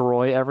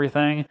destroy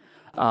everything.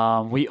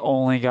 We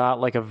only got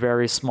like a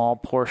very small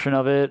portion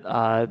of it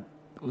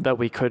that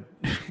we could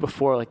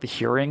before like the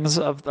hearings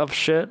of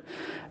shit.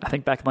 I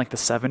think back in like the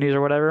 70s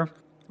or whatever.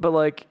 But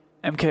like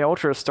MK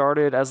Ultra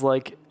started as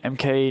like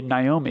MK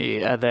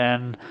Naomi, and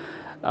then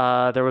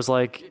there was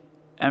like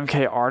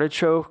MK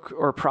Artichoke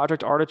or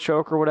Project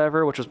Artichoke or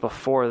whatever, which was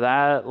before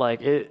that.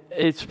 Like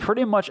it's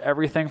pretty much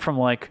everything from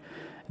like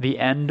the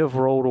end of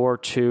World War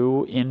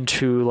II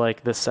into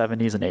like the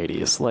 70s and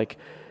 80s. Like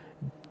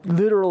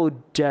literal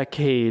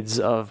decades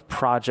of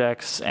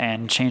projects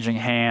and changing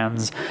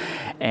hands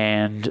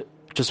and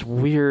just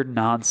weird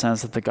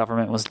nonsense that the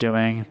government was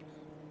doing.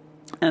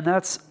 And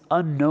that's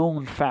a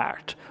known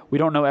fact. We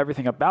don't know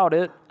everything about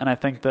it, and I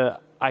think the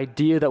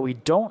idea that we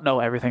don't know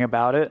everything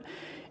about it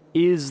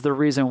is the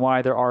reason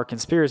why there are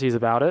conspiracies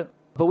about it.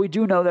 But we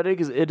do know that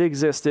it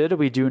existed.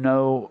 We do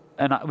know,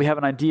 and we have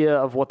an idea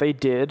of what they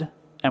did,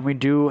 and we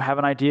do have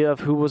an idea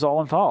of who was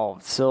all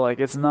involved. So like,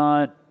 it's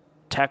not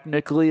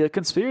technically a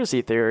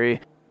conspiracy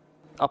theory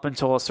up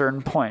until a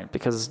certain point,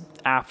 because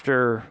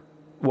after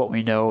what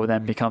we know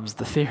then becomes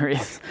the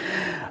theories.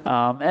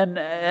 And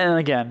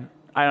again,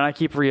 I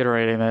keep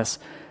reiterating this.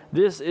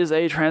 This is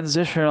a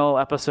transitional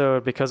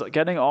episode, because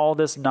getting all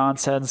this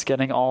nonsense,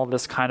 getting all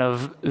this kind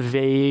of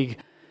vague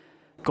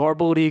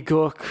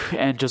gobbledygook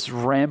and just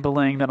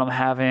rambling that I'm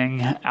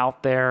having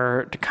out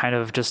there to kind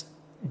of just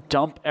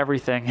dump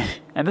everything.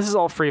 And this is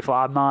all free flow.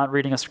 I'm not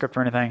reading a script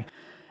or anything.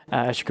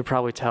 as you could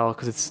probably tell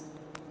because it's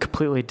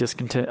completely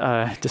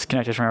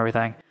disconnected from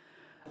everything,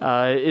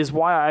 is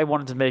why I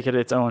wanted to make it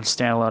its own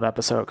standalone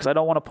episode, because I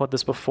don't want to put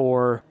this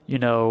before,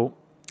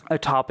 a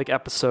topic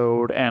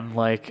episode and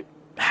like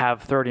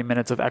have 30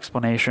 minutes of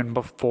explanation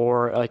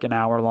before like an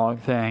hour-long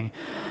thing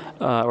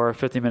or a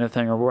 50-minute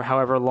thing or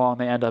however long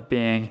they end up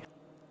being.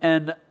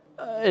 And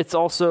it's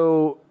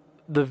also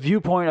the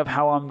viewpoint of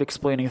how I'm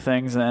explaining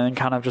things and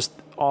kind of just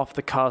off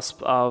the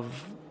cusp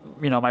of,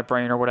 my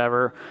brain or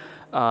whatever,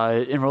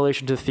 in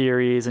relation to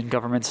theories and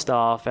government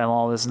stuff and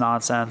all this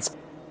nonsense.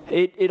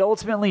 It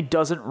ultimately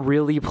doesn't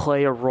really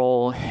play a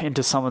role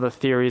into some of the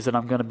theories that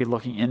I'm going to be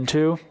looking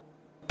into,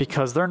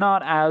 because they're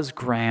not as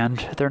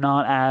grand. They're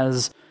not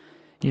as,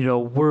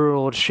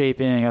 world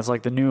shaping as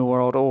like the New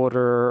World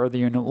Order or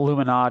the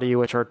Illuminati,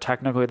 which are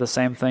technically the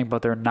same thing,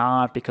 but they're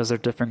not, because they're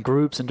different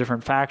groups and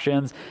different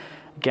factions.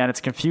 Again,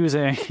 it's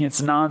confusing.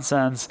 It's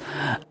nonsense.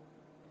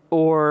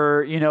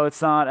 Or,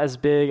 it's not as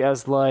big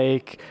as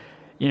like,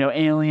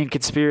 alien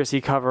conspiracy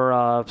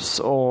cover-ups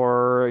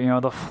or,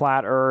 the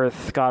flat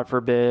earth, God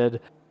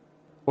forbid,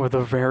 or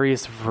the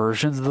various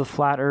versions of the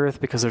flat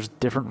earth, because there's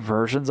different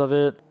versions of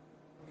it.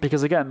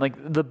 Because again, like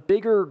the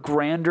bigger,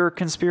 grander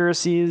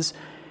conspiracies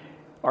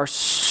are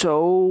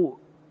so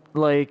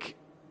like,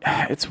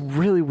 it's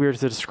really weird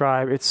to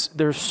describe.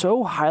 They're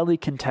so highly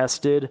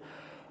contested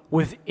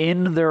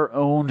within their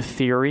own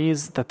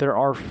theories that there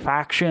are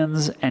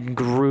factions and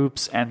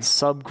groups and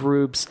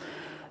subgroups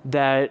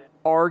that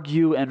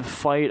argue and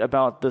fight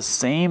about the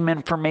same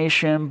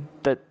information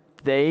that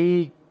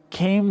they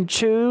came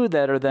to,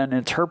 that are then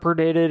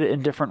interpreted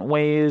in different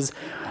ways,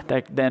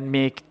 that then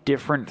make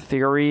different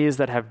theories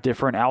that have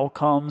different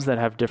outcomes, that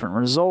have different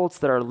results,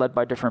 that are led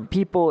by different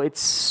people. It's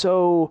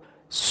so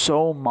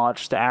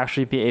much to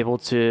actually be able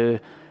to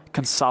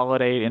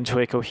consolidate into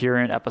a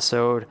coherent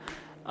episode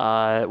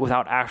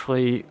without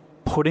actually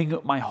putting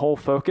my whole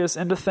focus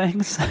into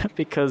things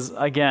because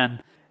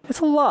again, it's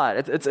a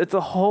lot. It's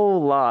a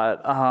whole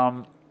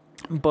lot.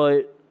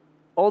 But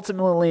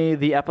ultimately,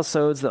 the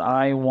episodes that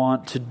I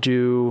want to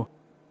do,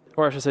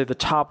 or I should say the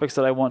topics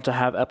that I want to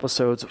have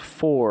episodes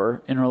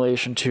for in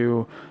relation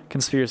to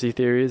conspiracy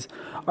theories,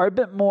 are a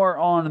bit more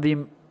on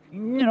the,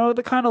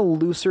 the kind of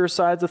looser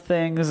sides of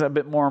things, a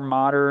bit more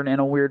modern in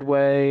a weird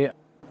way.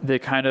 The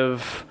kind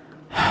of,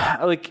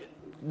 like,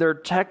 they're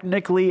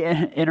technically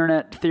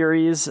internet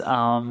theories in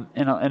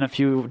a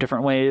few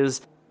different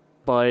ways,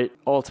 but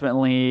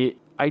ultimately,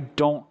 I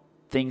don't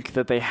think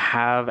that they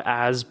have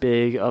as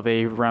big of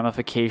a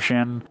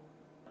ramification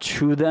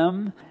to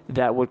them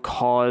that would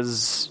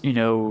cause,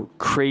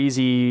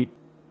 crazy,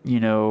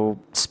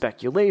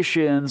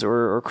 speculations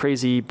or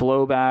crazy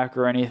blowback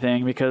or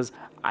anything, because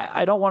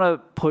I don't want to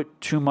put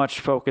too much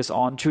focus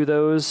onto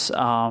those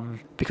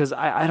because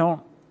I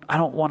don't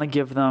want to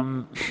give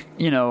them,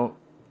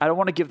 I don't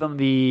want to give them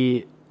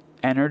the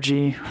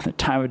energy, the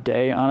time of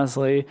day,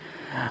 honestly,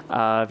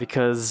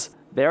 because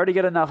they already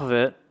get enough of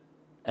it.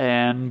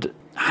 And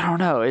I don't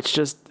know, it's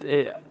just,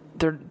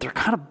 they're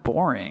kind of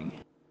boring.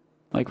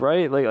 Like,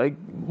 right? Like,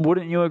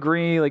 wouldn't you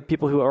agree? Like,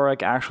 people who are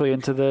like actually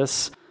into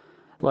this,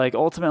 like,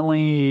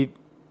 ultimately,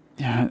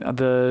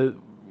 the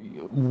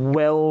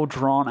well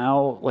drawn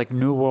out, like,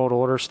 New World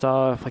Order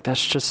stuff, like,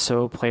 that's just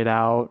so played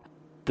out.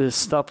 This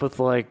stuff with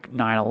like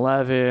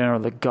 9/11 or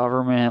the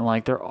government,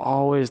 like, they're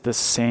always the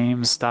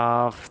same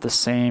stuff, the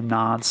same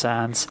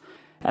nonsense.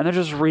 And they're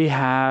just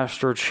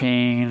rehashed or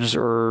changed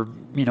or,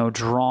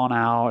 drawn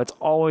out. It's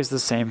always the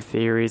same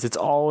theories. It's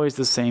always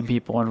the same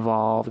people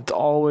involved. It's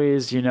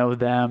always,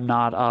 them,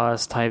 not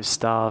us type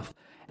stuff.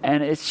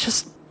 And it's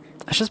just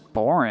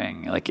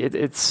boring. Like,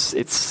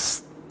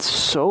 it's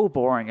so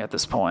boring at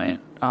this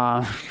point.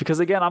 Because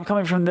again, I'm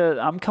coming from the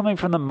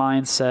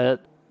mindset,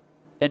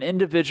 an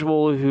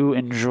individual who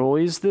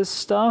enjoys this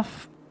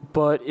stuff,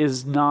 but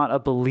is not a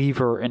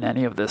believer in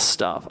any of this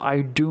stuff. I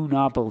do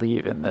not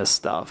believe in this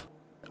stuff.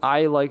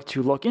 I like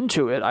to look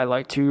into it. I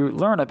like to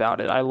learn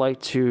about it. I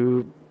like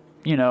to,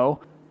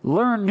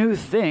 learn new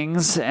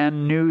things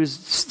and new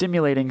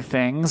stimulating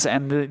things.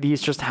 And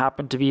these just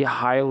happen to be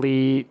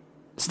highly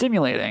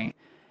stimulating.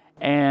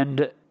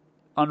 And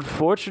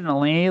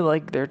unfortunately,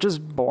 like, they're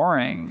just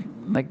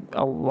boring. Like,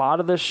 a lot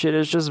of this shit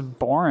is just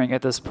boring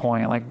at this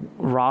point. Like,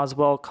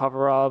 Roswell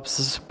cover-ups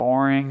is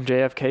boring.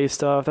 JFK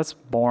stuff, that's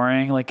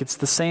boring. Like, it's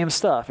the same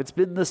stuff. It's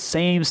been the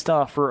same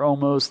stuff for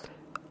almost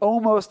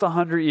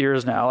 100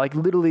 years now. Like,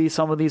 literally,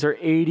 some of these are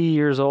 80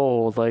 years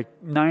old, like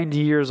 90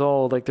 years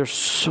old. Like, they're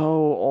so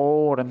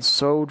old and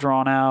so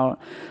drawn out,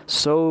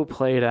 so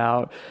played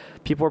out.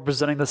 People are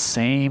presenting the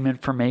same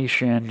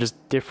information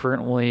just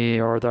differently,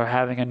 or they're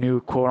having a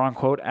new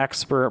quote-unquote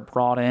expert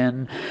brought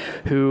in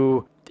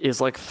who is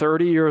like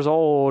 30 years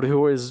old,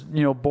 who is,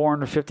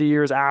 born 50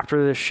 years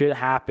after this shit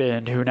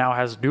happened, who now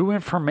has new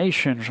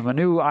information from a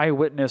new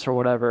eyewitness or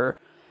whatever.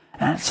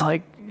 And it's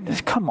like,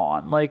 come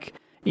on, like,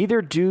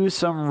 either do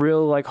some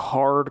real, like,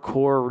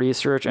 hardcore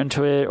research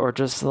into it, or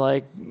just,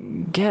 like,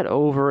 get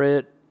over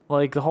it.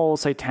 Like, the whole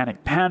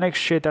satanic panic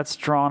shit that's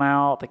drawn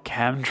out, the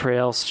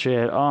chemtrails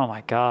shit, oh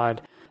my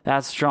god,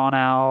 that's drawn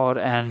out,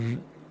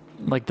 and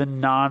like the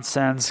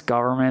nonsense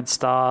government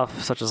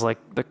stuff, such as like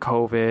the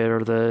COVID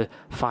or the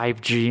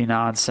 5G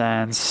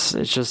nonsense.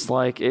 It's just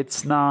like,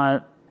 it's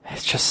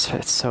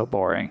so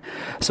boring.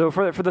 So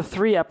for the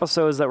 3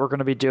 episodes that we're going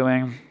to be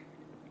doing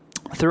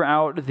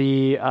throughout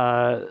the,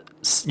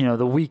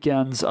 the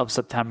weekends of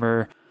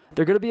September,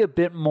 they're going to be a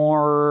bit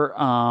more,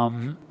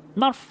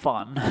 not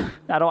fun.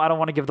 I don't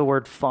want to give the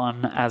word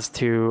fun as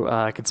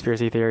to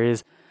conspiracy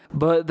theories,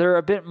 but they're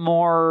a bit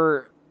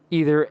more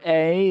either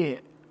A,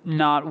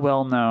 not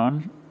well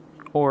known,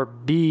 or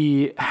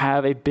B,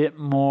 have a bit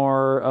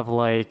more of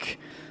like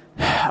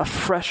a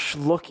fresh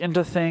look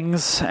into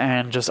things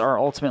and just are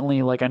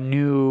ultimately like a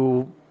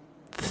new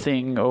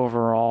thing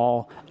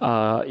overall,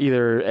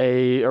 either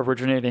A,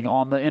 originating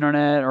on the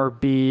internet, or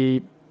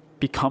B,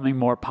 becoming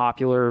more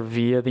popular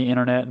via the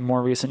internet in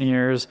more recent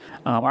years.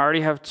 I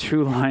already have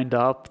 2 lined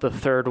up. The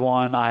third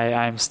one,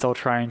 I'm still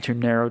trying to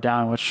narrow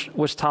down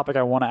which topic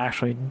I want to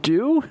actually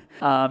do,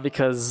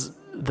 because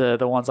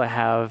the ones I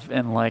have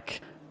in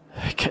like,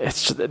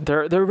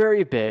 they're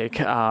very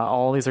big.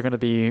 All these are going to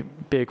be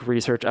big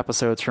research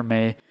episodes for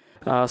me.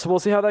 So we'll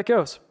see how that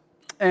goes.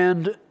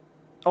 And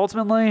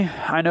ultimately,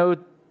 I know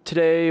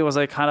today was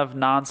a kind of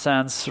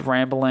nonsense,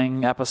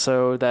 rambling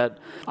episode that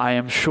I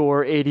am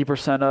sure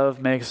 80%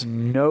 of makes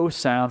no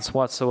sense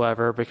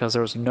whatsoever because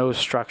there was no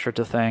structure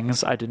to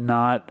things. I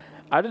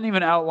didn't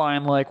even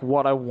outline like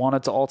what I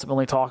wanted to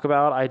ultimately talk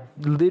about. I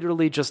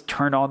literally just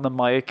turned on the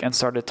mic and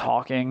started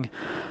talking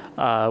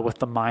with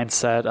the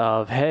mindset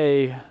of,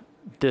 hey,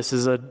 this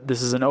is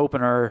an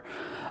opener.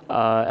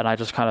 And I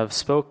just kind of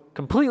spoke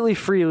completely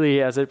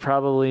freely, as it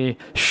probably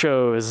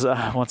shows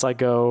once I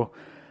go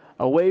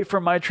away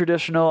from my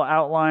traditional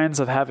outlines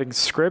of having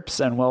scripts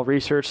and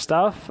well-researched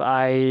stuff.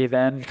 I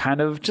then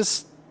kind of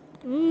just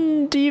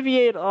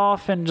deviate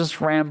off and just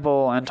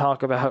ramble and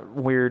talk about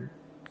weird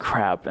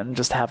crap and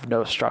just have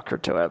no structure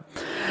to it.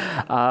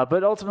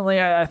 But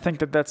ultimately, I think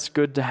that that's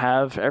good to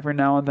have every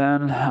now and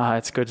then.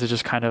 It's good to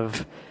just kind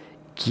of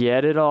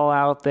get it all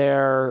out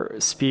there,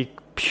 speak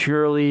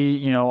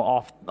purely,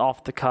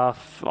 off the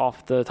cuff,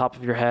 off the top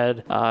of your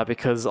head,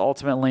 because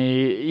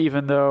ultimately,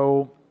 even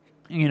though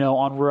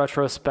on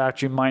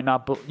retrospect, you might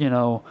not,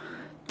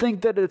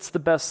 think that it's the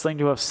best thing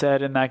to have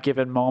said in that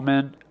given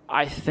moment.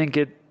 I think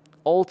it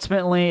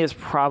ultimately is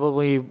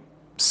probably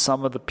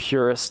some of the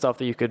purest stuff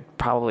that you could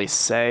probably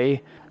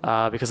say,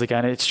 because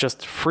again, it's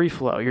just free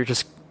flow. You're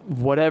just,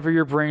 whatever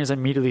your brain is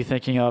immediately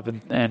thinking of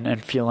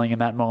and feeling in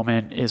that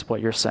moment is what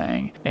you're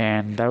saying.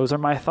 And those are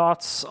my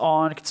thoughts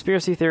on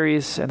conspiracy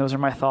theories, and those are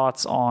my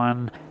thoughts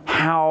on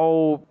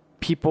how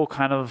people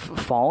kind of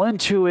fall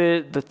into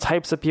it, the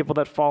types of people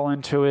that fall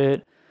into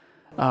it,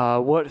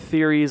 what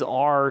theories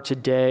are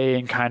today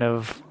and kind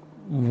of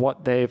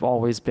what they've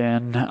always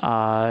been,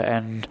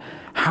 and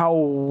how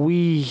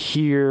we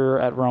here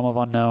at Realm of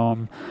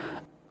Unknown,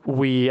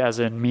 we as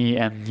in me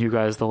and you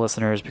guys, the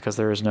listeners, because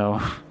there is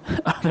no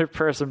other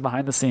person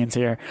behind the scenes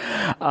here,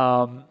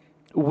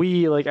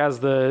 we, like as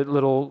the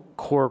little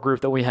core group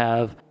that we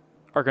have,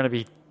 are going to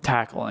be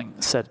tackling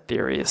said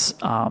theories.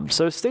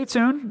 So stay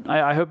tuned.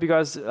 I hope you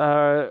guys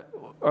are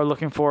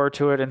looking forward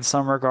to it in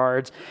some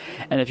regards.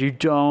 And if you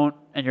don't,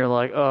 and you're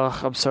like,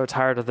 ugh, I'm so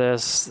tired of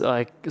this,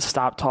 like,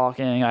 stop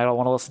talking. I don't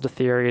want to listen to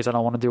theories. I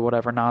don't want to do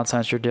whatever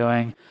nonsense you're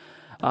doing.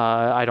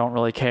 I don't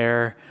really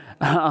care.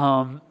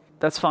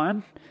 That's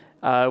fine.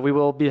 We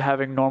will be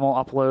having normal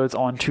uploads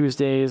on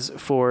Tuesdays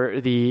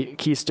for the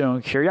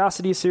Keystone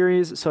Curiosity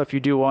series. So if you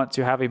do want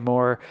to have a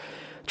more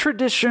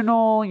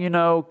traditional,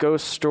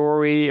 ghost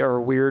story or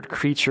weird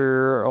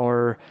creature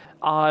or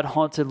odd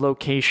haunted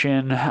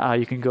location,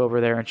 you can go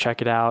over there and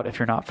check it out. If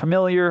you're not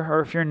familiar or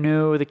if you're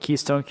new, the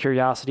Keystone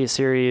Curiosity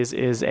series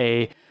is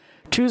a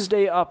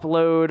Tuesday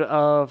upload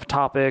of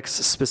topics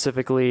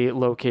specifically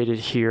located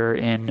here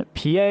in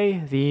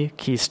PA, the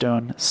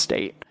Keystone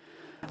State.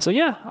 So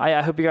yeah,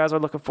 I hope you guys are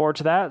looking forward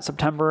to that.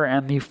 September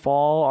and the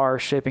fall are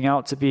shaping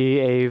out to be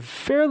a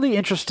fairly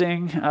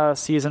interesting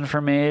season for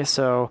me.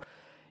 So,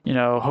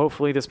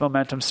 hopefully this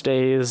momentum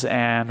stays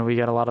and we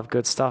get a lot of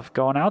good stuff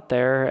going out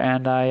there.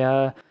 And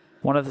I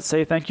wanted to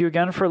say thank you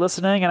again for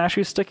listening and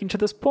actually sticking to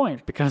this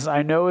point, because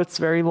I know it's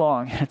very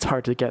long. It's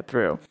hard to get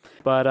through.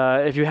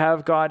 But if you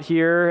have got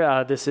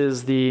here, this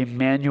is the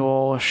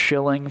manual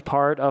shilling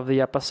part of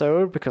the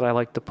episode, because I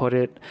like to put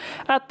it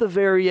at the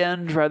very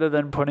end rather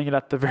than putting it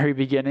at the very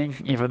beginning,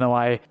 even though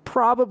I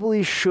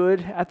probably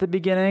should at the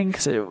beginning,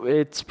 because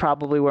it's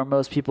probably where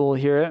most people will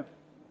hear it.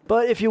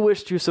 But if you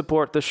wish to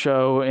support the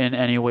show in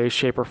any way,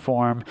 shape, or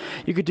form,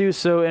 you could do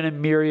so in a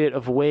myriad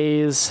of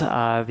ways.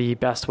 The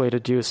best way to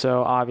do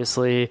so,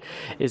 obviously,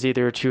 is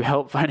either to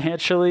help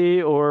financially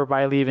or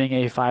by leaving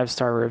a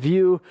 5-star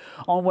review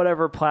on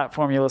whatever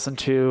platform you listen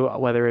to,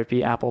 whether it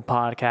be Apple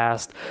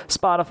Podcast,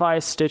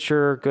 Spotify,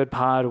 Stitcher,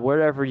 GoodPod,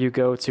 wherever you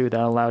go to that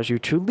allows you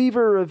to leave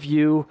a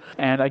review.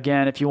 And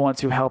again, if you want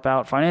to help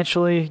out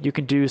financially, you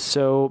can do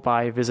so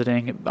by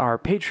visiting our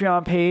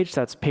Patreon page.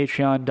 That's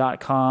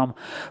patreon.com/Realm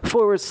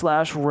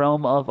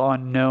patreon.com/Realm of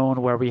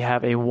Unknown, where we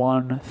have a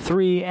 $1,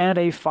 $3, and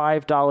a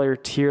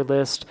 $5 tier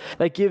list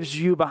that gives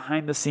you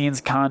behind the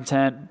scenes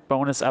content,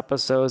 bonus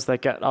episodes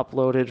that get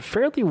uploaded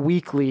fairly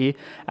weekly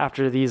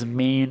after these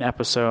main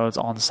episodes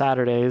on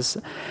Saturdays,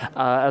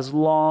 as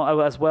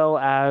well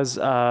as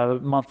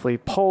monthly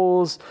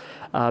polls,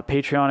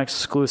 Patreon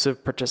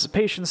exclusive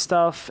participation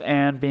stuff,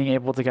 and being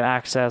able to get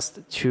access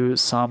to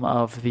some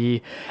of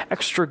the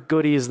extra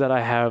goodies that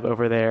I have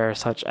over there,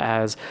 such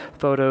as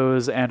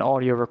photos and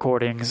audio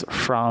recordings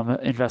from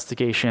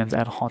investigations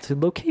and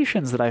haunted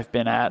locations that I've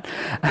been at,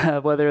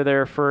 whether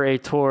they're for a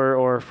tour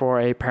or for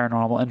a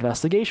paranormal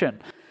investigation.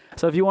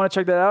 So if you want to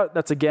check that out,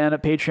 that's again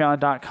at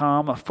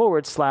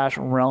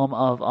patreon.com/Realm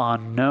of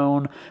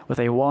Unknown with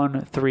a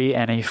 $1, $3,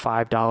 and a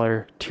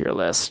 $5 tier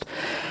list.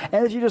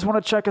 And if you just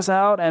want to check us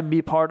out and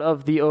be part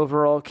of the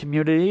overall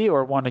community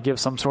or want to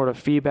give some sort of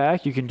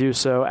feedback, you can do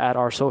so at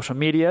our social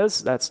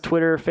medias. That's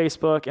Twitter,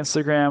 Facebook,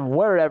 Instagram,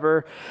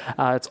 wherever.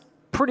 It's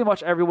pretty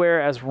much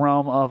everywhere as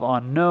Realm of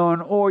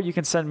Unknown, or you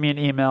can send me an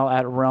email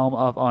at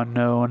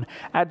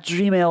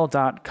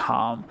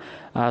realmofunknown@gmail.com.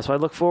 So I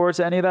look forward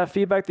to any of that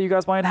feedback that you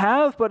guys might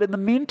have, but in the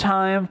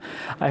meantime,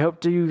 I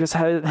hope you guys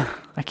had,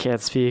 I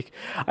can't speak.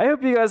 I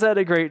hope you guys had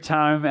a great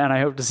time, and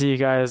I hope to see you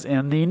guys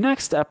in the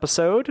next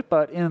episode,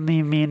 but in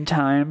the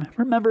meantime,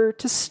 remember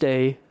to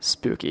stay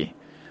spooky.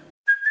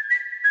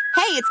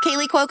 Hey, it's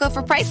Kaylee Cuoco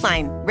for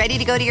Priceline. Ready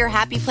to go to your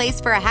happy place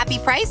for a happy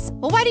price?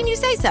 Well, why didn't you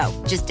say so?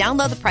 Just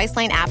download the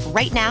Priceline app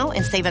right now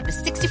and save up to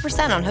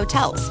 60% on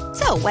hotels.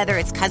 So whether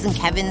it's Cousin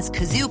Kevin's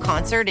Kazoo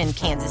Concert in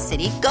Kansas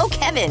City, go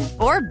Kevin,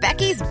 or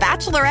Becky's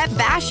Bachelorette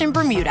Bash in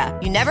Bermuda,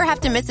 you never have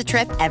to miss a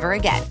trip ever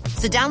again.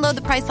 So download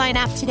the Priceline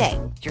app today.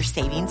 Your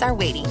savings are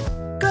waiting.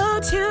 Go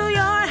to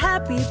your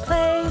happy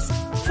place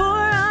for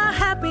a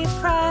happy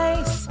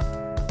price.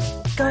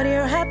 Go to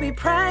your happy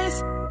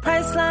price,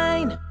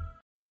 Priceline.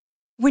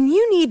 When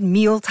you need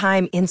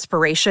mealtime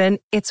inspiration,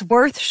 it's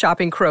worth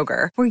shopping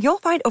Kroger, where you'll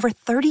find over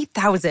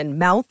 30,000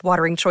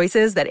 mouth-watering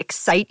choices that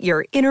excite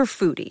your inner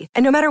foodie.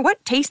 And no matter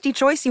what tasty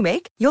choice you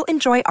make, you'll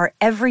enjoy our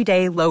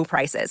everyday low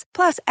prices,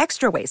 plus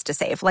extra ways to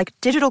save, like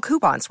digital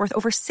coupons worth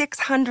over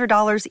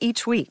 $600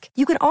 each week.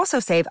 You can also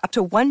save up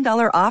to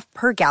 $1 off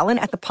per gallon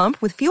at the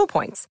pump with fuel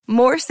points.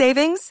 More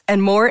savings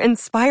and more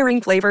inspiring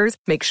flavors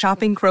make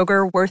shopping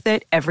Kroger worth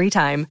it every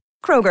time.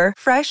 Kroger,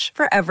 fresh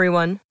for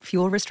everyone.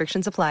 Fuel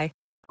restrictions apply.